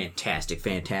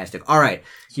 Fantastic. All right.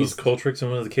 So is Coltrix in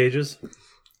one of the cages?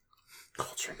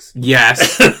 Coltrix.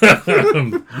 Yes.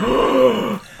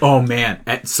 Oh man.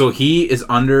 So he is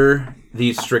under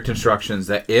these strict instructions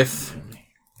that if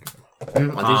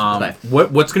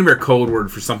what's going to be our code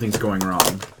word for something's going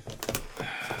wrong?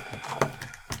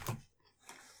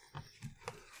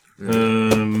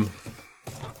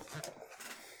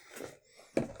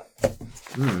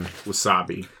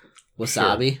 Wasabi.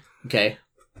 Wasabi. Sure. Okay.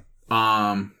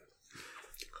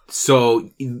 So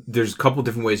there's a couple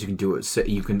different ways you can do it. So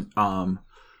you can,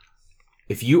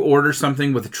 if you order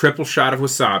something with a triple shot of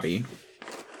wasabi,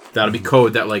 that'll be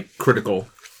code that like critical.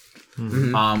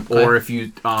 Mm-hmm. Or if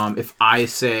you, if I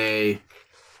say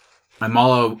I'm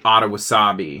all out of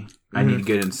wasabi, I need to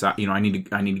get inside. You know, I need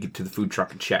to get to the food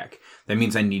truck and check. That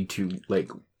means I need to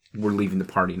like. We're leaving the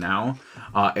party now.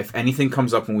 If anything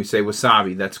comes up when we say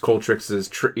wasabi, that's Coltrix's,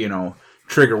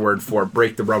 trigger word for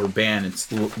break the rubber band and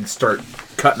start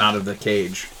cutting out of the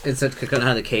cage. Instead of cutting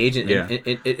out of the cage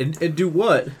and do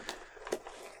what?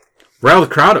 Rile the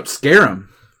crowd up, scare them,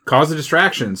 cause a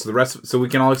distraction, so we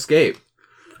can all escape.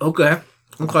 Okay.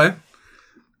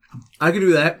 I can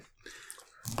do that.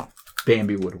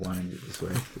 Bambi would have wanted it this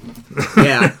way.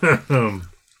 Yeah.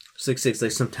 6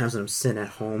 like sometimes when I'm sitting at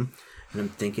home and I'm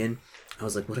thinking, I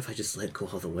was like, what if I just let go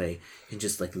all the way and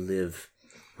just like live,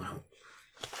 well,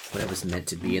 what I was meant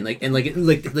to be, and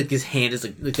his hand is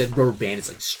like that rubber band is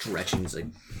like stretching. It's like,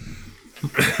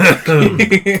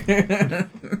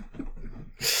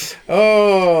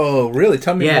 oh, really?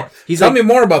 Tell me more. Tell me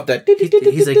more about that.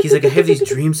 He's like, I have these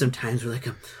dreams sometimes where like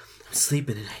I'm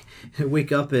sleeping and I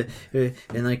wake up and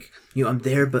like, you know, I'm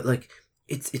there, but like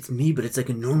it's me, but it's like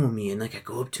a normal me, and like I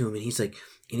go up to him and he's like,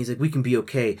 we can be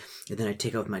okay, and then I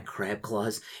take out my crab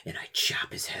claws and I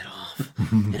chop his head off,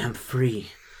 and I'm free.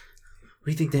 What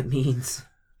do you think that means?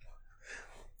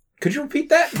 Could you repeat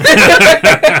that?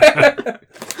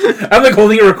 I'm like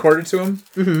holding it recorded to him.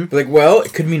 Mm-hmm. Like, well,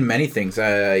 it could mean many things.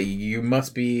 You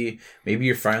must be, maybe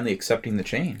you're finally accepting the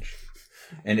change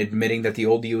and admitting that the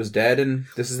old you is dead and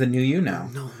this is the new you now.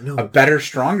 No. A better,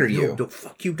 stronger you. No,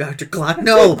 fuck you, Dr. Clock.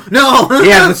 No.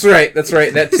 Yeah, that's right.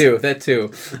 That too.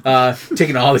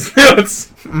 Taking all these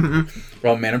notes. Mm-hmm.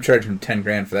 Well, man, I'm charging him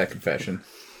 $10,000 for that confession.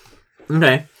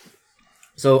 Okay.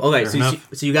 So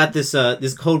you got this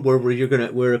this code word where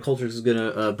Coltrix is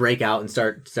gonna break out and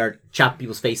start chop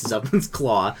people's faces up with his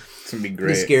claw. It's gonna be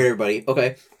great. Scare everybody.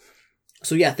 Okay.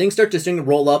 So yeah, things start to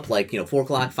roll up, like, you know, 4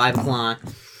 o'clock, 5 o'clock.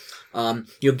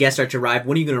 Your guests start to arrive.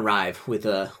 When are you gonna arrive with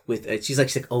she's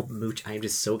like, oh Mooch, I am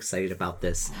just so excited about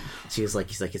this. He's like,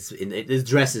 the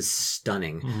dress is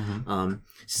stunning. Mm-hmm.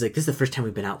 She's like, this is the first time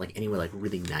we've been out like anywhere like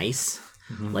really nice.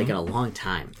 like in a long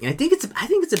time. And I think it's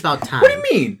about time. What do you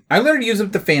mean? I learned to use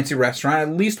up the fancy restaurant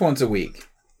at least once a week.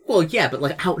 Well, yeah, but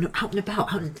like out and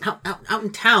about, out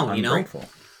in town, you know.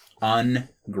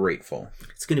 Ungrateful.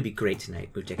 It's gonna be great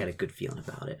tonight, Booch. I got a good feeling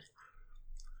about it.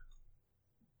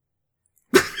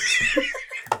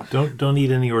 Don't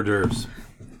eat any hors d'oeuvres.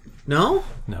 No?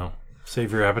 No.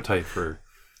 Save your appetite for,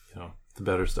 the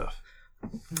better stuff.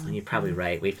 And you're probably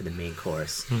right. Wait for the main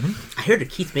course. Mm-hmm. I heard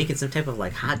Keith's making some type of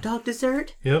like hot dog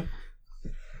dessert. Yep.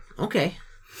 Okay,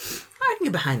 I can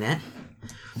get behind that.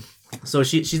 So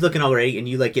she's looking all ready, and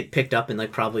you like get picked up in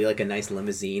like probably like a nice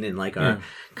limousine, and like are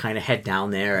kind of head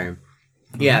down there, and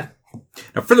yeah.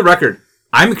 Now, for the record,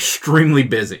 I'm extremely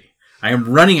busy. I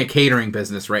am running a catering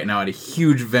business right now at a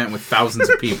huge event with thousands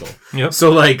of people. Yep.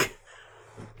 So like,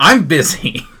 I'm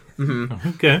busy. Mm-hmm.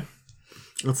 Okay.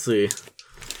 Let's see.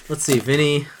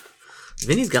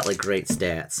 Vinny's got like great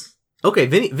stats. Okay,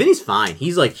 Vinny's fine.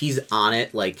 He's on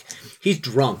it. Like he's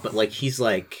drunk, but like he's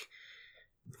like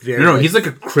very. No, he's like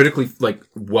a critically like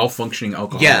well functioning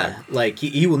alcoholic. Yeah, like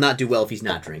he will not do well if he's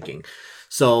not drinking.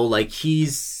 So like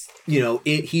he's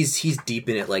he's deep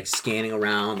in it, like scanning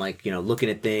around, like looking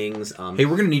at things. Hey,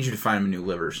 we're gonna need you to find him a new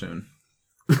liver soon.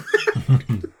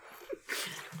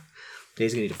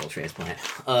 Dave's gonna need a full transplant.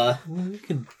 We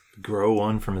could grow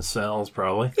one from his cells,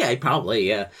 probably. Yeah, probably.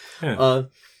 Yeah. Yeah.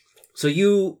 So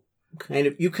you kind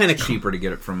of Cheaper to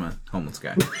get it from a homeless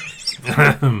guy.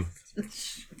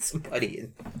 somebody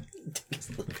in.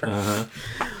 Uh-huh.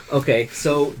 Okay,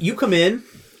 so you come in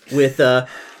with your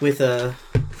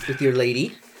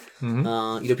lady.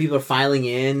 Mm-hmm. People are filing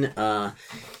in.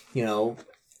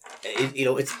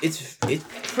 It's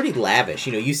pretty lavish.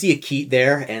 You see a Keat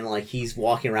there, and like he's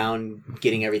walking around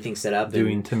getting everything set up,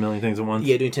 doing 10 million things at once.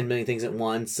 Yeah, doing 10 million things at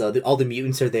once. All the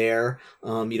mutants are there.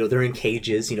 They're in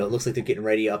cages. It looks like they're getting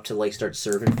ready up to like start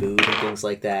serving food and things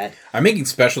like that. I'm making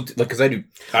specialty because I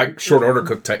short order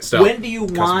cook type stuff. When do you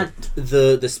want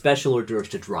the special hors d'oeuvres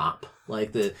to drop?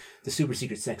 Like the super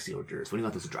secret sexy hors d'oeuvres. When do you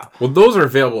want those to drop? Well, those are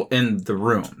available in the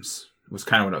rooms. Was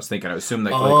kind of what I was thinking. I assumed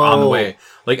like on the way,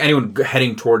 like anyone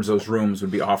heading towards those rooms would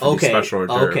be offered these special hors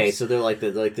d'oeuvres. Okay, so they're like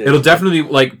the It'll definitely be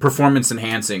like performance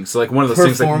enhancing. So like one of those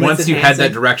things like once you head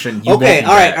that direction, you okay, won't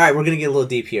all right, we're gonna get a little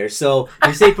deep here. So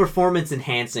you say performance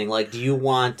enhancing, like do you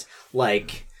want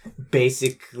like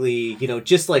basically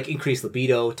just like increase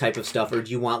libido type of stuff, or do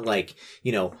you want like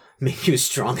make you as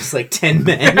strong as like 10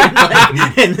 men?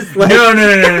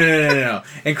 No.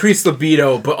 Increase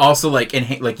libido, but also like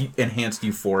enhanced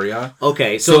euphoria.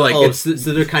 Okay, so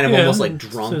they're kind of almost like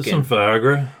drunk. Some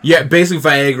Viagra. Yeah, basically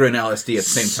Viagra and LSD at the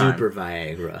same time. Super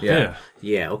Viagra. Yeah.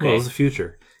 Okay. Well, it's the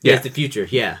future. Yeah, it's the future.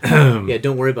 Yeah. Yeah.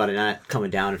 Don't worry about it not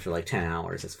coming down for like 10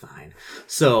 hours. It's fine.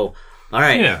 So, all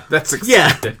right. Yeah, that's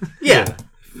expected. Yeah.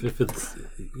 If it's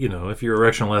if your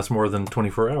erection lasts more than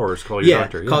 24 hours, call your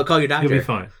doctor. Yeah, call your doctor. You'll be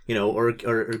fine. Or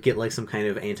get like some kind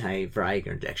of anti-Viagra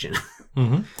injection.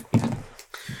 Mm-hmm.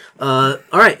 All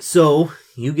right, so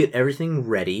you get everything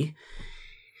ready,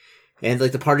 and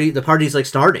like the party's like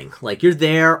starting. Like you're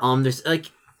there.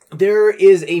 There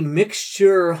is a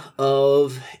mixture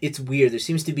of. It's weird. There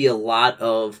seems to be a lot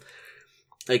of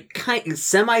like kind of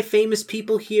semi-famous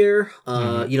people here,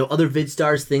 other vid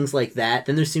stars, things like that.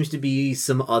 Then there seems to be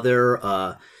some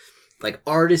other like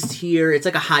artists here. It's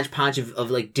like a hodgepodge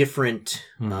of like different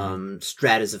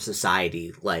stratas of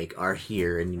society like are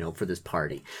here and for this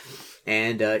party.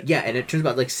 And and it turns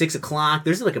about like 6 o'clock.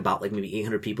 There's like about like maybe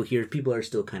 800 people here. People are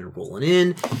still kind of rolling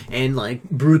in, and like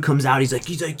Brood comes out. He's like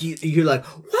you're like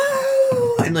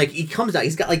whoa, and like he comes out.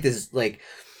 He's got like this like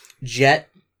jet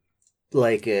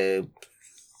like a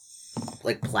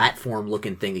platform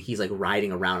looking thing that he's like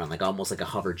riding around on, like almost like a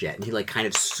hover jet, and he like kind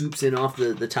of swoops in off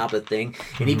the top of the thing,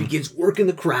 and he begins working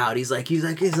the crowd. He's like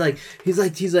thank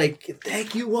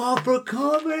you all for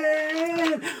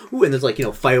coming. Ooh, and there's like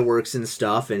fireworks and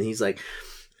stuff, and he's like,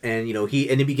 and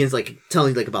he begins like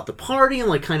telling like about the party and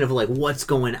like kind of like what's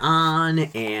going on,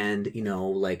 and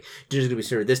like dinner's gonna be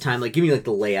served this time, like giving you like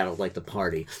the layout of like the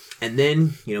party. And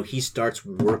then he starts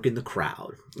working the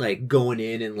crowd, like going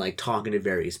in and like talking to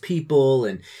various people,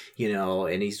 and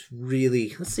and he's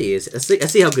really let's see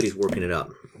how good he's working it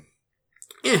up.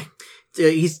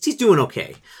 He's doing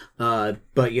okay, but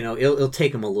it'll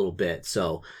take him a little bit.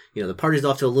 So the party's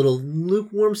off to a little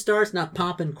lukewarm start. It's not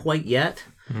popping quite yet.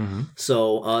 Mm-hmm.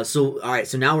 So all right.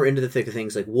 So now we're into the thick of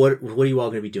things. Like, what are you all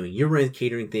going to be doing? You're running the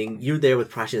catering thing. You're there with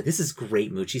Prashi. Like, this is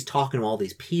great mood. She's talking to all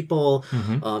these people.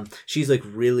 Mm-hmm. She's like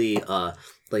really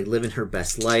like living her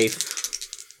best life.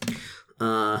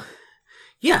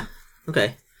 Yeah.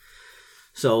 Okay.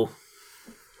 So.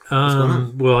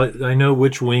 Well, I know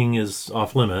which wing is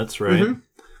off limits, right? Mm-hmm.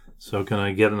 So can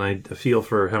I get a feel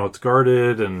for how it's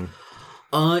guarded and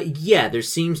Yeah, there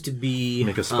seems to be...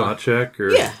 make a spot check? Or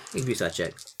Yeah, it can be a spot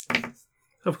check.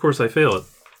 Of course I fail it.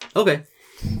 Okay.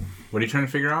 What are you trying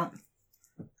to figure out?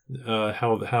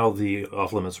 How the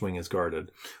off-limits wing is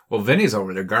guarded. Well, Vinny's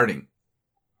over there guarding.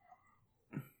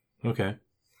 Okay.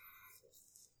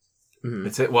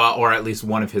 It's it. Well, or at least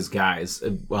one of his guys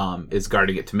is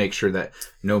guarding it to make sure that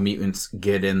no mutants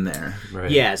get in there.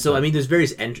 Right. Yeah, so I mean, there's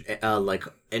various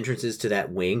entrances to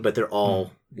that wing, but they're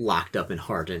all locked up and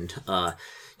hardened.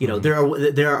 You know,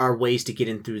 there are ways to get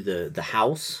in through the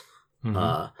house.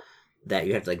 That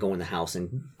you have to like go in the house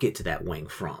and get to that wing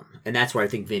from, and that's where I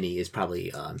think Vinny is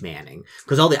probably manning,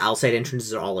 because all the outside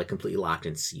entrances are all like completely locked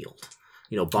and sealed.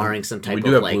 You know, barring some type We of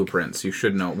do have like blueprints. You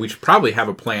should know. We should probably have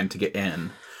a plan to get in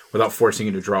without forcing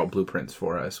you to draw out blueprints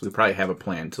for us. We probably have a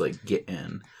plan to like get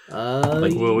in.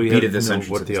 Like, well, we beat have at this to know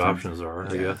entrance what at the this time. options are,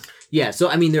 I guess. Yeah, so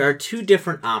I mean, there are two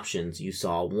different options you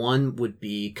saw. One would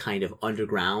be kind of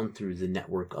underground through the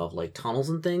network of like tunnels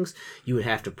and things. You would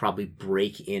have to probably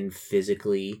break in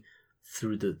physically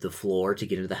through the floor to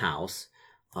get into the house.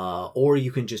 Or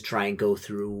you can just try and go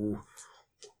through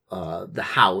the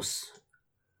house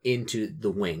into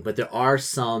the wing. But there are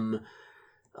some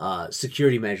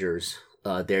security measures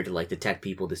there to like detect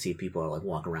people, to see if people are like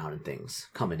walking around and things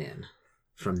coming in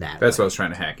from that. That's way. what I was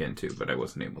trying to hack into, but I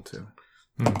wasn't able to.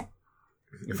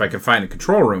 If I can find a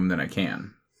control room, then I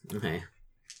can. Okay.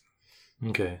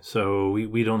 Okay, so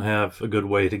we don't have a good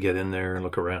way to get in there and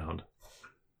look around.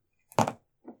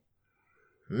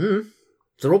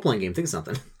 It's a role-playing game. Think of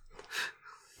something.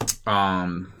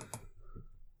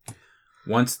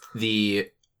 Once the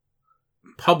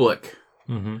public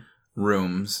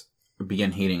rooms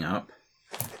begin heating up,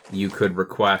 you could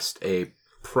request a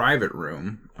private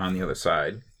room on the other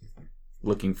side,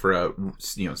 looking for a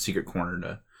secret corner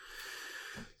to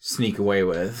sneak away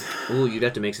with. Ooh, you'd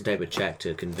have to make some type of check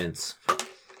to convince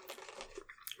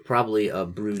probably a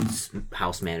Brood's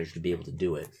house manager to be able to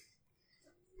do it.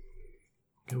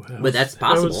 But that's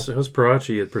possible. How's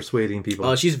Parachi at persuading people?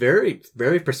 Oh, she's very,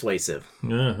 very persuasive.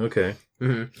 Yeah, okay.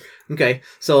 Okay,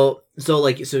 so as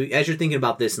you're thinking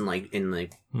about this and trying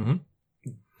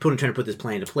to put this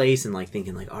plan into place and like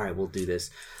thinking like, all right, we'll do this.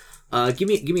 Give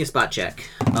me a spot check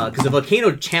because the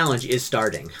volcano challenge is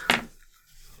starting.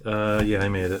 Yeah, I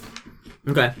made it.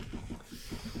 Okay.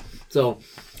 So,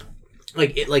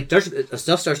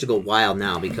 stuff starts to go wild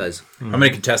now because How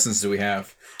many contestants do we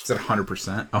have? Is that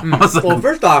 100%? Oh, well,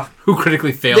 first off, who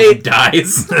critically fails and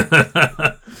dies?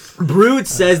 Brood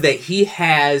says that he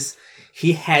has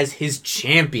his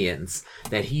champions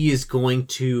that he is going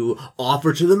to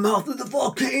offer to the mouth of the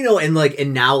volcano, and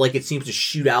now it seems to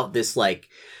shoot out this like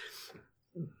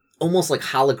almost like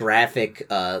holographic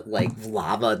like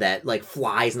lava that like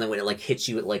flies, and then when it like hits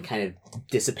you, it like kind of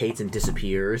dissipates and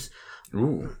disappears.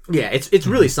 Ooh. Yeah, it's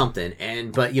really something.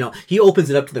 But he opens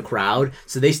it up to the crowd,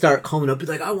 so they start coming up,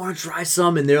 like, I want to try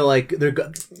some, and they're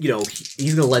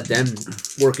he's gonna let them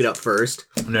work it up first.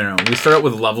 No, we start out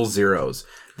with level zeros.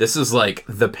 This is like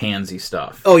the pansy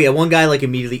stuff. Oh yeah, one guy like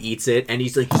immediately eats it, and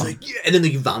he's like yeah, and then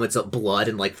he vomits up blood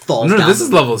and like falls down. No, this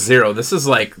is level 0. This is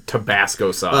like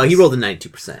Tabasco sauce. He rolled a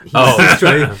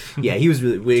 92%. Yeah, he was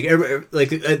really weak.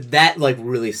 That like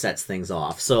really sets things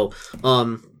off. So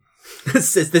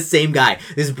it's the same guy,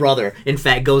 his brother, in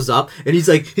fact, goes up and he's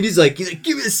like, give me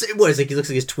the same one. It's like he looks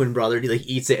like his twin brother, and he like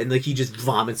eats it, and like he just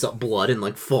vomits up blood and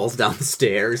like falls down the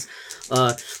stairs.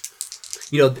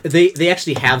 They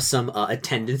actually have some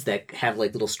attendants that have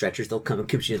like little stretchers. They'll come and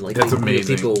give you like that's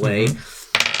amazing. People away.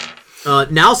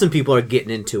 Now some people are getting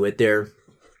into it. They're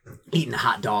eating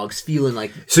hot dogs, feeling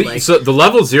like so the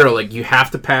level 0, like you have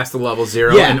to pass the level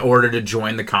 0 in order to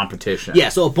join the competition. Yeah,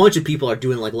 so a bunch of people are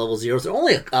doing like level 0s. There are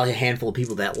only a handful of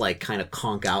people that like kind of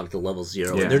conk out at the level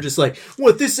 0, and they're just like,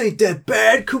 "What? This ain't that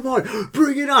bad. Come on,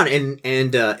 bring it on!"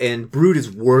 And Brood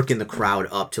is working the crowd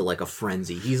up to like a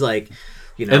frenzy. He's like,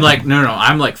 and like no,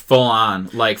 I'm like full on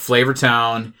like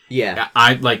Flavortown. Yeah,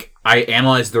 I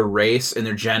analyze their race and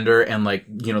their gender and like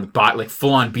the bot like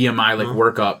full on BMI like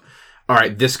workup. All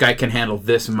right, this guy can handle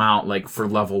this amount, like, for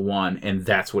level 1, and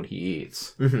that's what he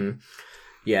eats. Mm-hmm.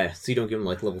 Yeah, so you don't give him,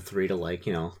 like, level 3 to, like,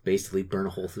 basically burn a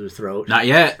hole through the throat. Not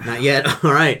yet. Not yet.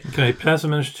 All right. Can I pass a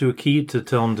message to a key to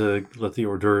tell him to let the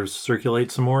hors d'oeuvres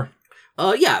circulate some more?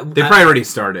 Yeah. They probably already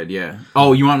started, yeah.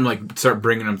 Oh, you want them, like, start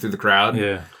bringing them through the crowd?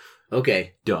 Yeah.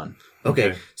 Okay. Done.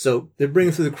 Okay. So they're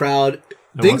bringing through the crowd.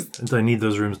 I need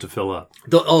those rooms to fill up.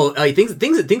 Things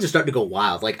are starting to go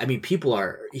wild. Like, I mean,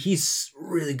 he's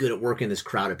really good at working this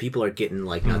crowd, and people are getting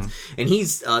like nuts. And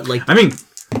he's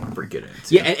for ever get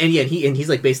into. Yeah, and he's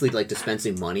like basically like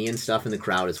dispensing money and stuff in the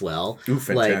crowd as well. Ooh,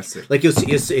 fantastic! Like he'll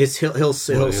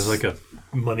He's like a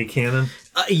money cannon.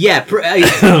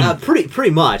 Pretty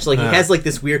much. Like he has like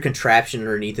this weird contraption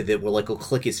underneath of it where like he'll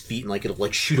click his feet and like it'll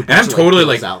like shoot a bunch and I'm totally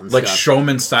bills out and like stuff.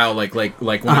 showman style, like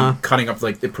when I'm cutting up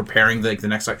like preparing like the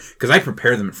next because I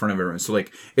prepare them in front of everyone. So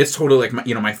like it's totally like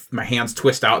my hands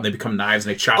twist out and they become knives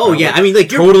and they chop. Oh out. yeah, Like, I mean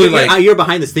like you're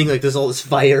behind this thing like there's all this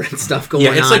fire and stuff going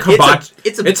on. Yeah, it's like hibachi.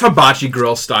 It's hibachi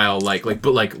grill style, but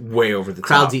like way over the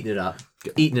crowd's top. eating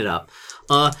it up.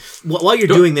 While you're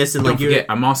doing this and like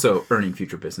I'm also earning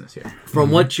future business here.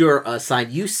 From what your side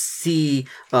you see,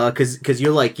 because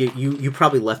you're like you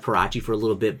probably left Parachi for a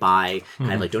little bit by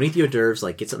kind of like don't eat the hors d'oeuvres,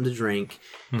 like get something to drink,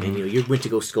 and you went to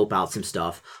go scope out some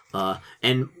stuff.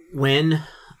 And when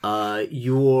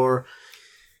you're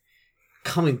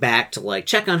coming back to like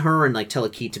check on her and like tell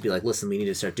Akit to be like, listen, we need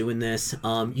to start doing this.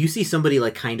 You see somebody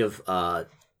like kind of.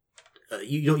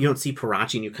 You don't see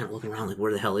Parachi and you're kind of looking around like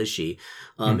where the hell is she?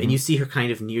 And you see her kind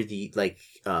of near the like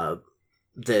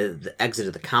the exit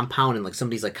of the compound and like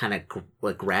somebody's like kind of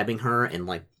like grabbing her and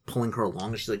like pulling her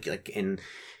along. She's like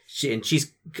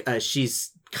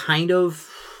she's kind of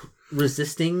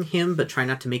resisting him but trying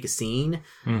not to make a scene.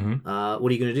 What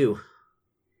are you gonna do?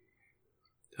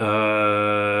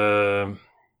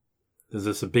 Is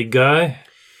this a big guy?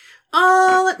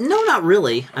 No, not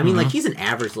really. I mean, like he's an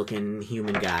average looking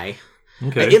human guy.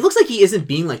 Okay. It looks like he isn't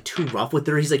being like too rough with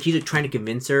her. He's like trying to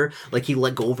convince her. Like he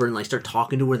let go over and like start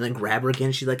talking to her, and then grab her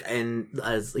again. She's like, and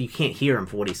you can't hear him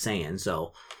for what he's saying.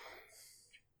 So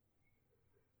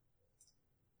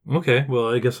okay,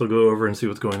 well I guess I'll go over and see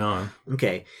what's going on.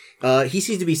 Okay, he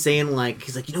seems to be saying like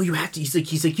he's like you have to. He's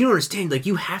like you don't understand. Like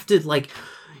you have to like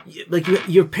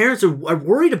your parents are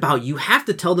worried about you. You have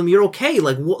to tell them you're okay.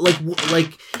 Like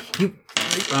you.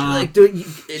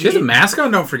 She has a mask on.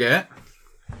 Don't forget.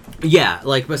 Yeah,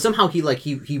 like, but somehow he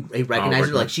recognized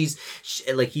her. Like he's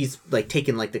like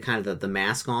taking like the kind of the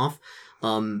mask off.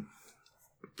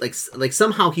 Like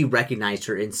somehow he recognized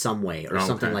her in some way or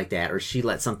something like that, or she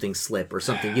let something slip or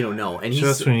something. You don't know. And he's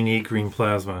just when you need green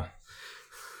plasma.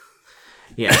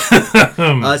 Yeah.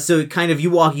 So kind of you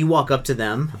walk up to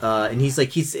them, and he's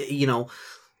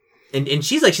and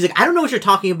she's like, I don't know what you're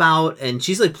talking about, and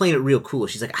she's like playing it real cool.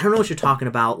 She's like, I don't know what you're talking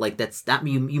about. Like that's not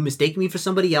me. You mistaken me for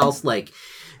somebody else. Like,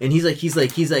 and he's like,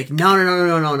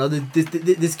 no.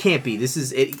 This can't be. This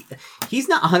is it. He's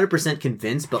not 100%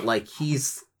 convinced, but like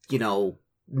he's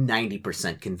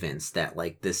 90% convinced that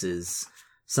like this is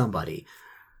somebody,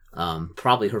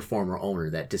 probably her former owner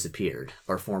that disappeared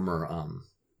or former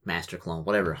master clone,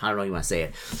 whatever. I don't know how you want to say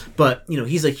it, but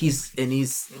he's like no.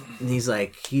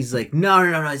 He's like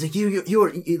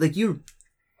you're like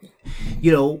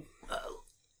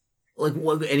like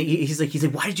what? And he's like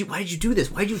why did you do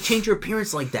this? Why did you change your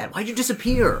appearance like that? Why did you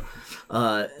disappear?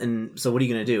 And so what are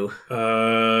you gonna do?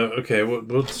 Okay.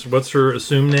 What's her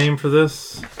assumed name for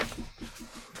this?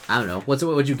 I don't know. What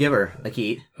would you give her,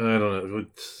 Akit? I don't know.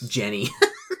 Jenny.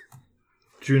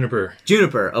 Juniper.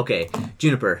 Okay,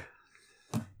 Juniper.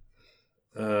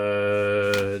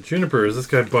 Juniper, is this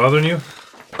guy bothering you?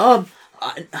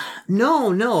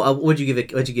 No. What'd you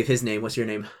give his name? What's your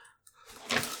name?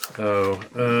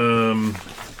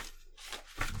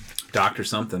 Dr.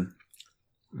 something.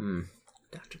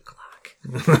 Dr. Clock.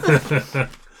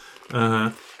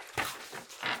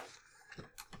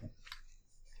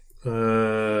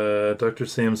 Dr.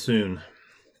 Samsoon.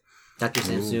 Dr.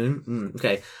 Samsoon?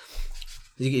 Okay.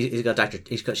 He's got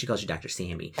she calls you Dr.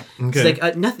 Sammy. Okay. It's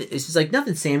like nothing. It's just like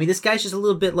nothing, Sammy. This guy's just a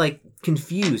little bit like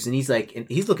confused, and he's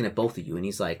looking at both of you, and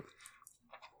he's like,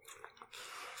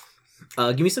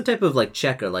 give me some type of like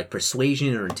check or like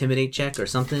persuasion or intimidate check or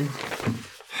something,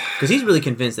 because he's really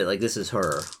convinced that like this is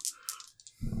her.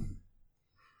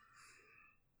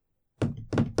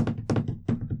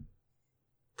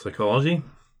 Psychology?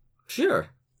 Sure.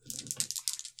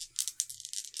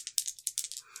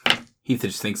 Heath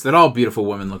just thinks that all beautiful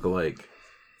women look alike.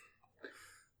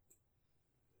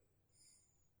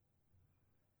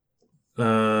 What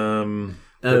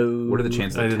are the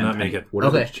chances? I did not make it. What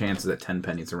are the chances that 10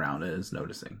 pennies around is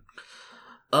noticing?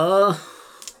 Let's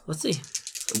see.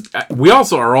 We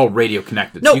also are all radio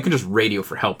connected, No. so you can just radio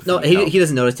for help. No, he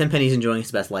doesn't notice. 10 pennies enjoying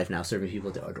his best life now, serving people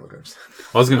to hors d'oeuvres.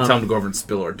 I was going to tell him to go over and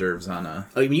spill hors d'oeuvres on a...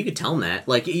 I mean, you could tell him that.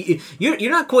 Like,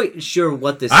 you're not quite sure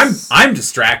what this. I'm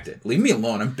distracted. Leave me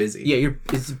alone. I'm busy. Yeah,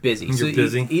 it's busy. You're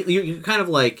busy. You're kind of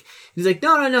like, he's like,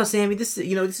 no, Sammy. This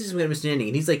is what I'm understanding.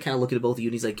 And he's like, kind of looking at both of you,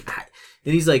 and he's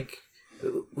like,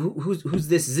 who's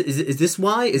this? Is this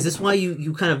why? Is this why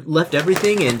you kind of left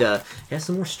everything and have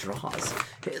some more straws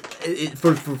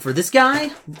for this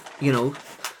guy?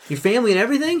 your family and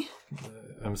everything?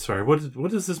 I'm sorry.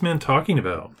 What is this man talking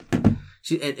about?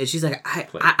 She's like,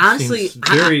 I honestly, Seems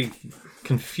very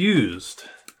confused.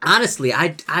 Honestly, I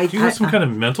Do you have some kind of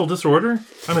mental disorder?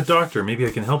 I'm a doctor. Maybe I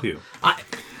can help you.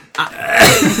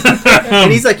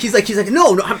 And he's like,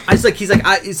 no. I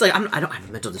don't have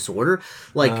a mental disorder.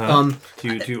 Like,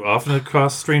 Do you often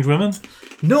accost strange women?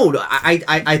 no,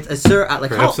 sir,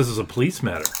 Perhaps this is a police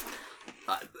matter.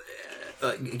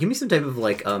 give me some type of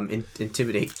like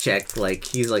intimidate check. Like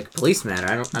he's like police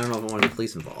matter. I don't know if I want to be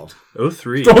police involved.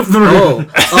 03.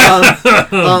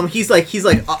 He's like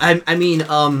I mean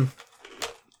a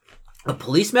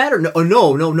police matter?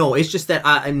 No. It's just that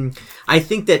I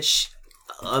think that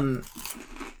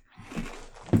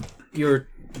your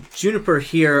Juniper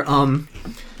here and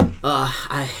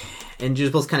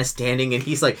Juniper's kind of standing, and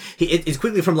he's like it's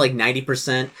quickly from like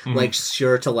 90% like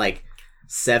sure to like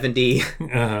 70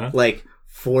 like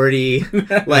 40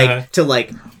 like to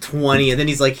like 20, and then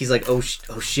he's like oh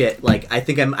shit, like I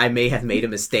think I may have made a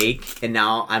mistake and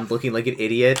now I'm looking like an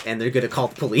idiot and they're gonna call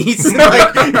the police.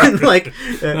 Because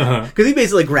he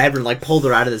basically grabbed her and like pulled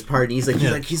her out of this party,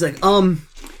 and he's like I'm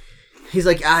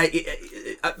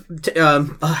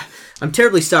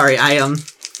terribly sorry, and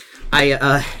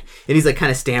he's like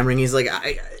kind of stammering. He's like,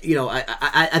 I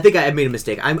think I made a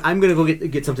mistake. I'm gonna go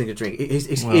get something to drink.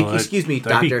 Excuse me,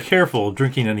 doctor. Be careful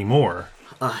drinking anymore.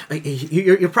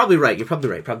 You're probably right. You're probably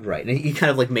right. And he kind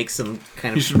of like makes some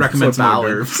kind of. You should recommend some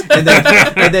hors d'oeuvres. and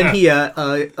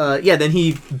then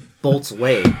he bolts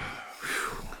away.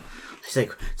 It's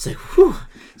like, whew.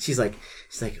 She's like,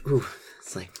 ooh.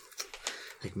 It's like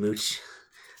Mooch.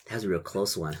 That was a real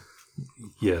close one.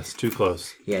 Yes, too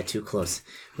close. Yeah, too close.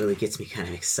 Really gets me kind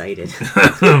of excited.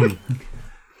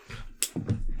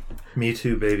 Me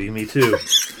too, baby. Me too.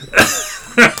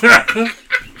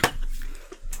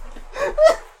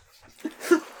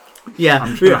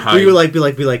 Yeah, we were like, be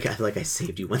like, I feel like I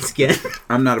saved you once again.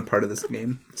 I'm not a part of this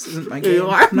game. This isn't my game. You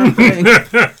are. I'm not playing.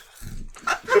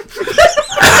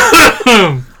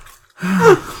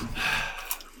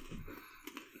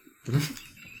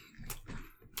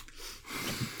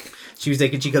 She was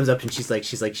like, and she comes up and she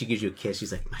gives you a kiss.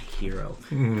 She's like, my hero.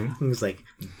 Mm-hmm. Who's like,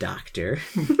 doctor.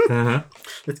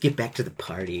 Let's get back to the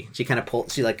party. She kind of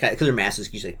pulls, because her mask is,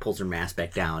 she like pulls her mask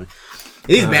back down. And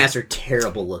these masks are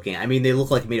terrible looking. I mean, they look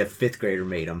like a fifth grader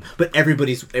made them, but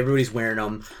everybody's wearing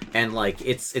them, and like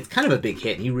it's kind of a big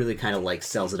hit. And he really kind of like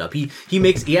sells it up. He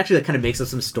actually kind of makes up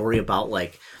some story about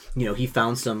like, he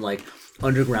found some like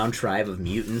underground tribe of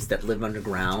mutants that live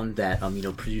underground that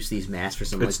produce these masks for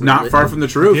some. It's like, not far from the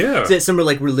truth. Yeah, some are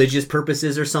like religious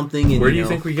purposes or something. And, where do you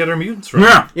think we get our mutants from?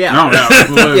 Yeah.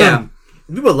 Yeah.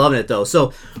 People are loving it though. So,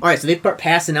 all right, so they start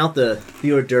passing out the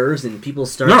hors d'oeuvres, and people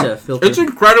start to filter. It's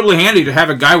incredibly handy to have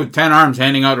a guy with 10 arms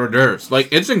handing out hors d'oeuvres.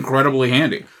 Like, it's incredibly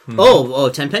handy. Oh,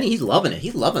 Tenpenny, he's loving it.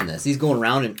 He's loving this. He's going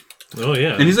around and. Oh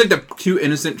yeah, and he's like the cute,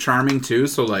 innocent, charming too.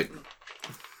 So like,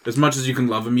 as much as you can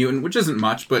love a mutant, which isn't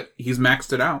much, but he's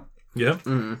maxed it out. Yep.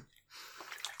 Mm-hmm.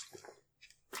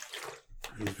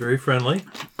 He's very friendly.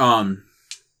 All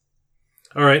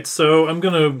right, so I'm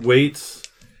gonna wait.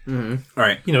 Mm-hmm. All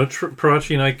right.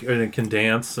 Parachi and I can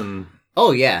dance and have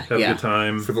a good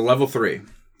time for the level 3.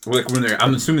 Like when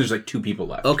I'm assuming there's like 2 people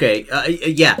left. Okay.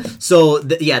 Yeah. So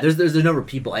there's a number of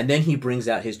people, and then he brings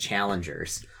out his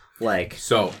challengers.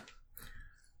 So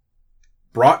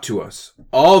brought to us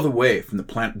all the way from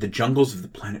the jungles of the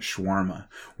planet Shawarma,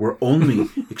 where only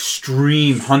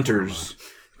extreme hunters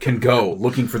can go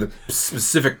looking for the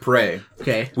specific prey.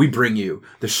 Okay. We bring you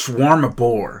the Shawarma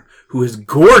boar, who has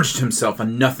gorged himself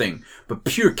on nothing but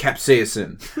pure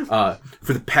capsaicin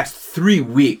for the past 3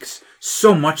 weeks,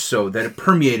 so much so that it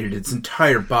permeated its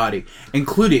entire body,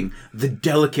 including the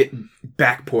delicate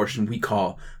back portion we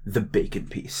call the bacon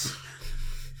piece.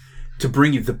 To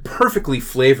bring you the perfectly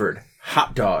flavored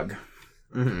hot dog.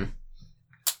 Mm-hmm.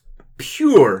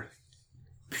 Pure,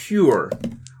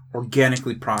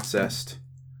 organically processed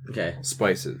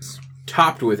spices.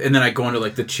 Topped with, and then I go into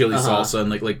like the chili salsa and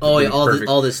like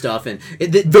all this stuff, and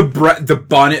the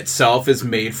bun itself is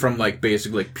made from like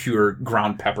basically like pure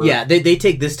ground pepper. Yeah, they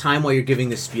take this time while you're giving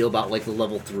the spiel about like the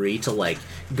level 3 to like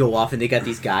go off, and they got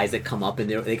these guys that come up and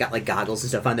they got like goggles and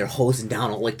stuff on. They're hosing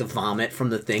down all like the vomit from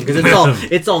the thing because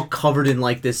it's all covered in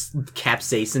like this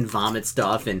capsaicin vomit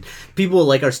stuff, and people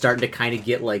like are starting to kind of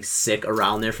get like sick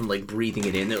around there from like breathing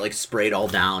it in. They're like sprayed all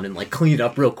down and like cleaned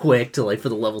up real quick to like for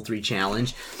the level 3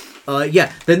 challenge.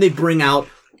 Then they bring out,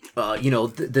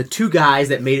 the 2 guys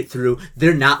that made it through.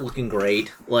 They're not looking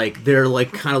great. Like, they're,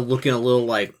 like, kind of looking a little,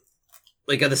 like,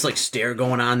 got this, like, stare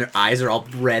going on. Their eyes are all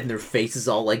red and their face is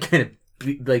all, like, kind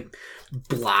of, like,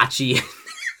 blotchy.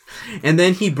 And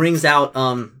then he brings out,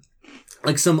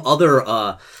 like some other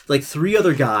like 3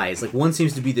 other guys. Like one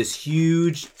seems to be this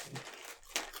huge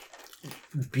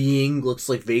being, looks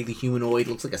like vaguely humanoid,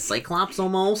 looks like a cyclops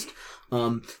almost.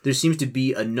 There seems to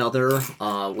be another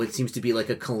what seems to be like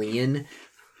a Kalian,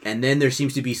 and then there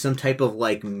seems to be some type of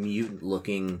like mutant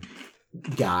looking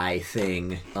guy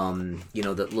thing,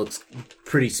 that looks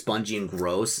pretty spongy and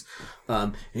gross.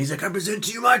 And he's like, I present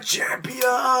to you my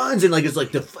champions, and like it's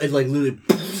like literally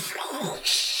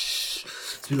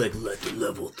it's be like, let the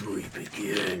level 3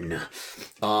 begin.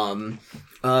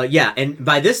 Yeah, and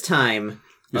by this time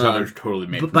totally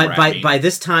made by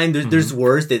this time there's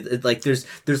words that like there's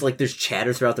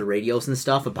chatter throughout the radios and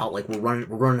stuff about like we're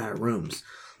running out of rooms.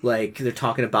 Like they're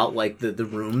talking about like the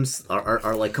rooms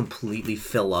are like completely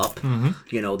fill up.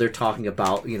 They're talking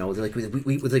about they're like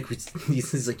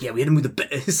he's like, yeah, we had to move the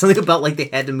bed. Something about like they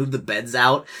had to move the beds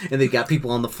out and they got people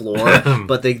on the floor,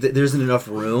 but there isn't enough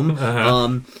room.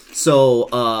 All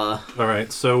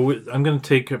right, so I'm going to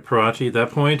take Parachi at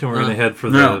that point, and we're going to head for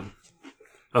the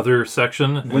other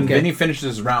section. When Vinny finishes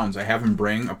his rounds, I have him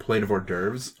bring a plate of hors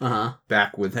d'oeuvres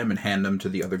back with him and hand them to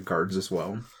the other guards as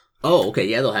well. Oh, okay,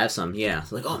 yeah, they'll have some, yeah.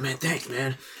 Like, oh, man, thanks,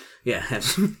 man. Yeah, have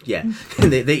some, yeah.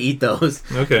 And they eat those.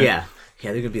 Okay. Yeah.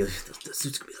 Yeah, they're going to be, the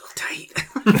suit's going to be a little tight.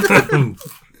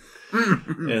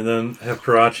 And then have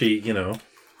Parachi,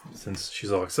 since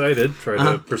she's all excited, try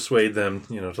to persuade them,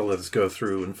 to let us go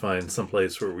through and find some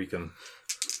place where we can...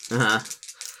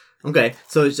 Okay,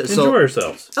 so enjoy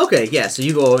ourselves. Okay, yeah, so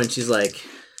you go over and she's like,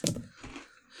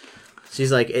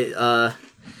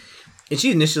 and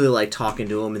she's initially like talking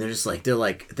to them, and they're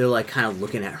like kind of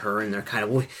looking at her, and they're kind of,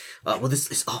 well,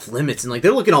 this is off limits, and like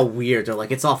they're looking all weird. They're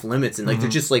like, it's off limits, and like they're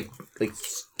just like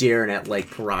staring at like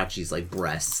Parachi's like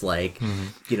breasts, like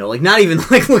like not even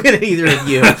like looking at either of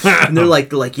you, and they're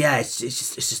like, yeah, it's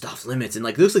just off limits, and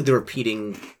like it looks like they're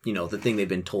repeating the thing they've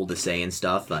been told to say and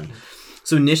stuff, and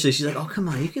so initially she's like, oh come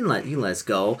on, you can let us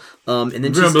go, and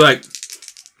then she's gonna be like,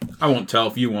 I won't tell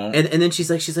if you won't, and then she's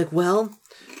like, well.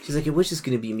 She's like, it was just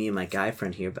going to be me and my guy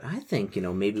friend here, but I think,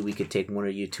 maybe we could take one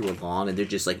of you two along. And they're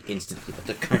just like instantly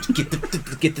they're trying to get the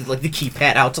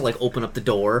keypad out to like open up the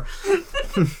door.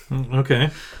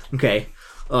 Okay.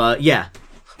 Yeah.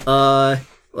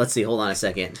 Let's see. Hold on a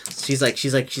second. She's like,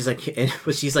 this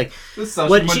session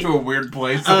went to a weird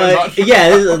place. Yeah,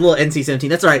 this is a little NC-17.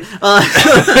 That's all right.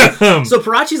 So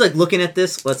Parachi's like looking at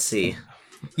this. Let's see.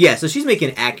 Yeah. So she's making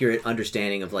an accurate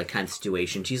understanding of like kind of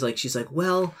situation. She's like,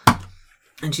 well.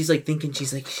 And she's like thinking,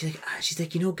 she's like,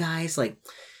 guys, like,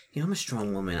 I'm a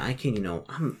strong woman. I can,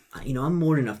 I'm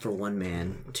more than enough for one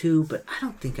man, 2, but I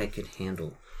don't think I could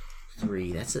handle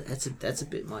 3. That's a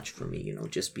bit much for me,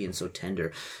 just being so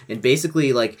tender. And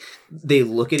basically, like, they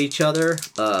look at each other.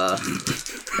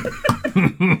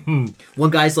 One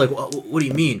guy's like, what do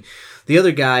you mean? The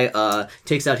other guy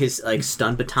takes out his like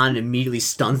stun baton and immediately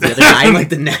stuns the other guy in like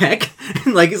the neck,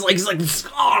 and like he's like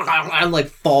and like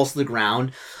falls to the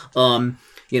ground. And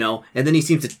then he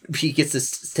gets to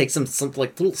take some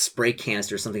like little spray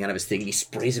canister or something out of his thing, and he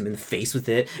sprays him in the face with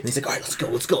it, and he's like, all right, let's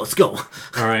go.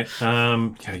 All right,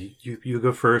 yeah, you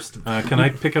go first. Can I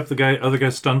pick up the other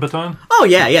guy's stun baton? Oh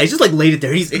yeah, he's just like laid it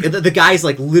there. He's the guy's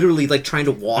like literally like trying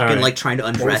to walk and like trying to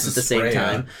undress at the same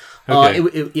time. Okay.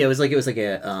 It was like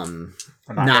a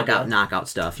knockout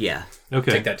stuff. Yeah.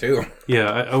 Okay. Take that too. Yeah,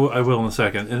 I will in a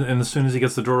second. And as soon as he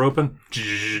gets the door open,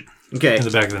 okay, in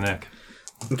the back of the neck.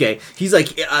 Okay, he's like,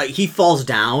 he falls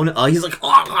down. He's like,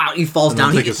 he falls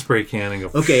down. Take a spray can and go.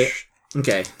 Okay.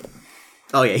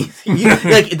 Oh yeah,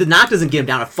 like the knock doesn't get him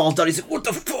down. It falls down. He's like, what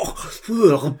the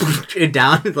fuck? And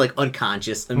down, like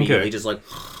unconscious immediately, just like.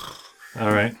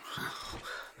 All right.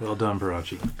 Well done,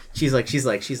 Parachi. She's like, he's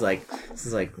like,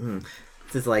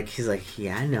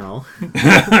 yeah, I know.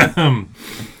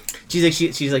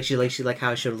 She like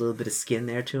how I showed a little bit of skin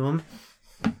there to him.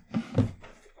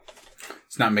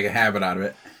 Let's not make a habit out of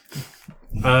it.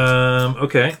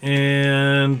 Okay,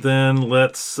 and then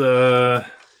let's.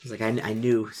 He's like, I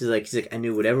knew. She's like, I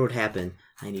knew whatever would happen.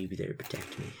 I knew you'd be there to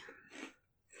protect me.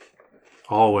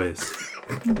 Always.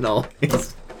 No.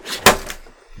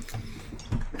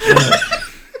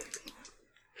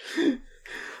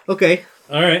 Okay.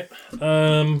 All right.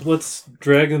 Let's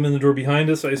drag them in the door behind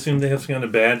us. I assume they have some kind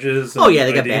of badges. Oh yeah,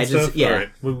 they got badges. Stuff. Yeah. All right.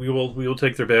 We will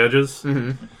take their badges.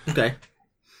 Mm-hmm. Okay.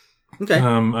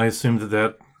 I assume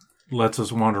that lets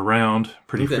us wander around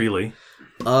pretty freely.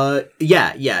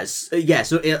 Yes. Yeah.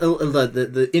 So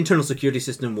the internal security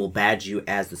system will badge you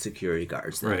as the security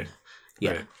guards. Then. Right.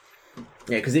 Yeah. Right.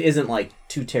 Yeah, because it isn't like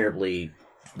too terribly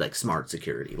like smart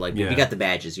security. Like if you got the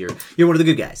badges, you're one of the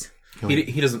good guys.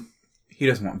 He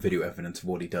doesn't want video evidence of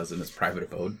what he does in his private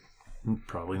abode.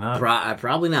 Probably not.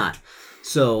 Probably not.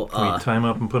 So, Can we tie him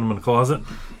up and put him in a closet?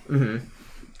 The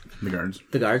guards.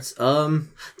 The guards.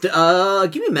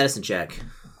 Give me a medicine check.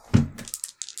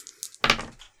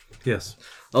 Yes.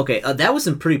 Okay, that was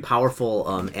some pretty powerful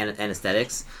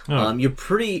anesthetics. Oh. You're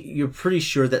pretty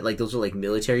sure that like those are like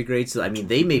military grades. So I mean,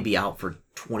 they may be out for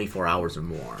 24 hours or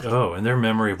more. Oh, and their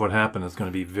memory of what happened is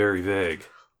going to be very vague.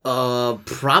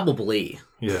 Probably.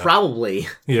 Yeah. Probably.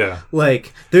 Yeah.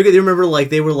 Like they remember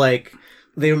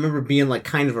they remember being like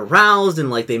kind of aroused and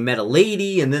like they met a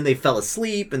lady and then they fell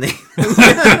asleep and they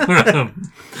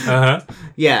Uh-huh.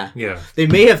 yeah. They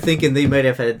may have thinking they might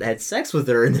have had sex with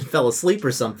her and then fell asleep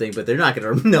or something, but they're not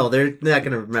gonna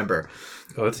remember.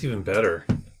 Oh, that's even better.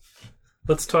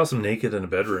 Let's toss them naked in a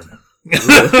bedroom.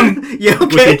 Yeah,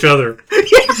 okay. With each other.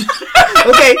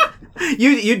 Okay.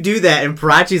 You do that and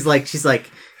Parachi's like she's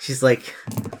like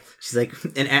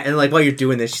and like while you're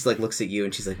doing this she's like looks at you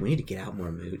and she's like, we need to get out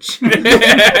more, Mooch. Like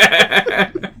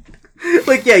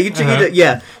yeah,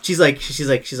 yeah. She's like,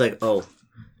 oh,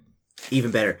 even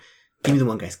better. Give me the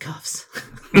one guy's cuffs.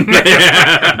 And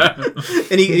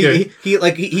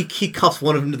he cuffs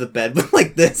one of them to the bed with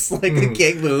like this, like they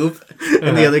can't move,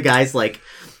 and the other guy's like,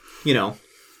 yeah.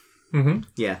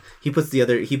 He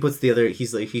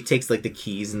takes like the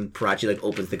keys and Parachi like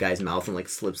opens the guy's mouth and like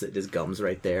slips it his gums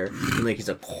right there, and like he's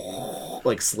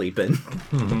like sleeping.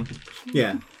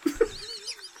 Yeah.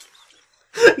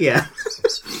 Yeah.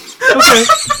 Okay.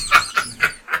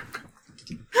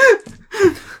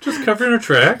 Just covering our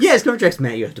tracks. Yeah, it's cover tracks.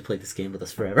 Matt, you have to play this game with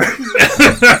us forever.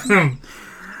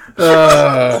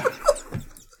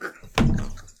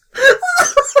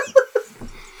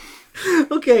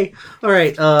 Okay. All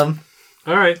right. All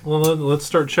right. Well, let's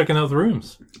start checking out the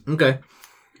rooms. Okay.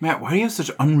 Matt, why do you have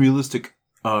such unrealistic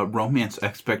romance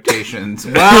expectations?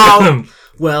 Wow.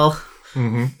 Well.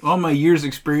 All my years'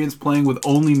 experience playing with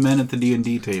only men at the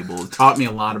D&D table has taught me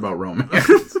a lot about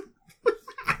romance.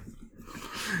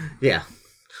 Yeah.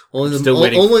 Only Still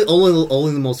waiting.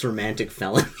 Only the most romantic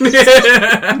felon.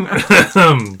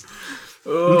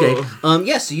 Okay.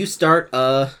 Yeah. So you start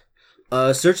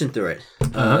searching through it.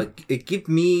 Give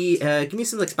me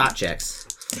some like spot checks.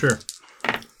 Sure.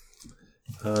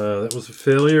 That was a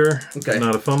failure. Okay.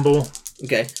 Not a fumble.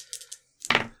 Okay.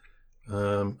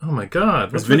 Oh my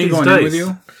God! Is Vinny going in with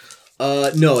you?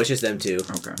 No, it's just them two.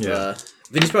 Okay. Yeah.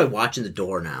 Vinny's probably watching the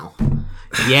door now.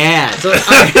 Yeah. So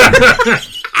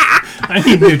I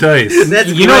need new dice. that's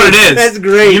You know what it is. That's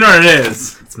great. You know what it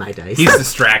is. It's my dice. He's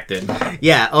distracted.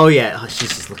 Yeah. Oh yeah. Oh, she's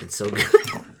just looking so good.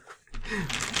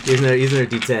 Using her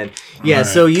D10. Yeah. Right.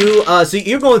 So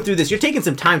you're going through this. You're taking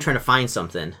some time trying to find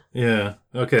something. Yeah.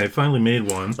 Okay. I finally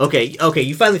made one. Okay.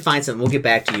 You finally find something. We'll get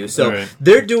back to you. So right.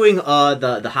 they're doing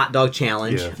the hot dog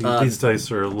challenge. Yeah. These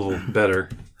dice are a little better.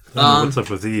 I don't know what's up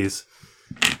with these?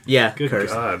 Yeah. Good curse.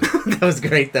 God. That was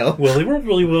great though. Well, they worked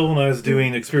really well when I was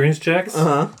doing experience checks.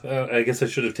 Uh-huh. I guess I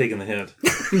should have taken the hint.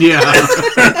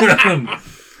 Yeah.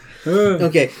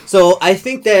 Okay. So I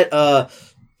think that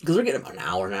because we're getting about an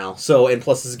hour now. So and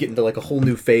plus this is getting to like a whole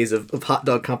new phase of hot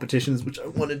dog competitions, which I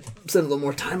wanted to spend a little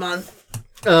more time on.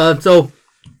 So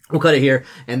we'll cut it here,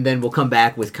 and then we'll come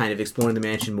back with kind of exploring the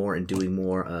mansion more and doing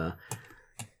more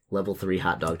level 3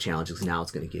 hot dog challenges. Now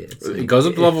it's going to get It goes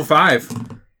up to level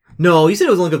 5. No, you said it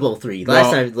was only good level 3.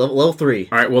 Last time level 3.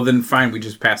 All right, well then fine. We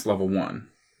just passed level 1.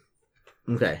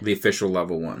 Okay. The official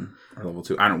level 1 or level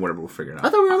 2. I don't know. Whatever. We'll figure it I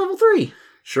out. thought we were on level 3.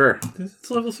 Sure. It's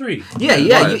level 3. Yeah.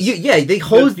 They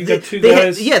hosed. You got two they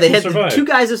guys had, they who had survived. 2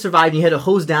 guys that survived. And you had to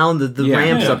hose down the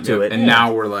ramps up to it. And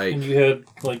now we're like, And you had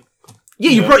like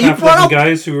You brought out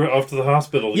guys who were off to the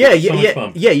hospital.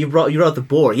 You brought the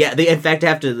board. Yeah, they in fact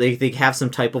have to they have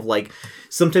some type of like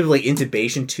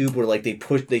intubation tube where like they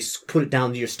put it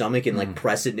down to your stomach and like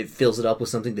press it and it fills it up with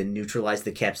something to neutralize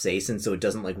the capsaicin so it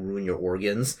doesn't like ruin your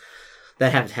organs.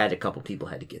 That have had a couple people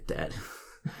had to get that.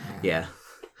 Yeah.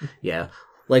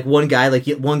 Like one guy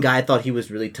thought he was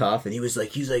really tough and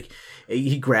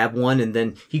he grabbed one and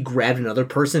then he grabbed another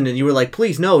person and you were like,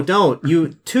 please no, don't.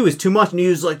 2 is too much, and he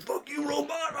was like, fuck you,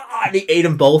 robot. And he ate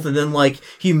them both and then like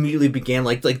he immediately began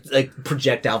like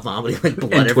projectile vomiting, like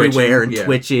blood And everywhere twitching, and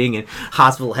twitching, and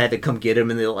hospital had to come get him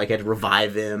and they like had to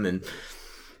revive him, and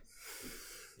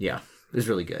yeah, it was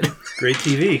really good. Great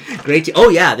TV. Oh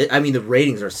yeah, the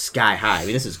ratings are sky high. I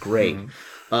mean, this is great.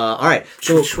 All right,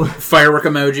 so firework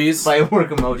emojis. Firework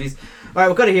emojis. All right,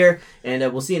 we'll cut it here, and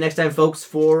we'll see you next time, folks,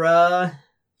 for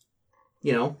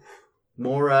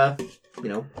more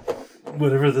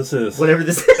Whatever this is. Whatever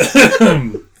this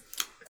is.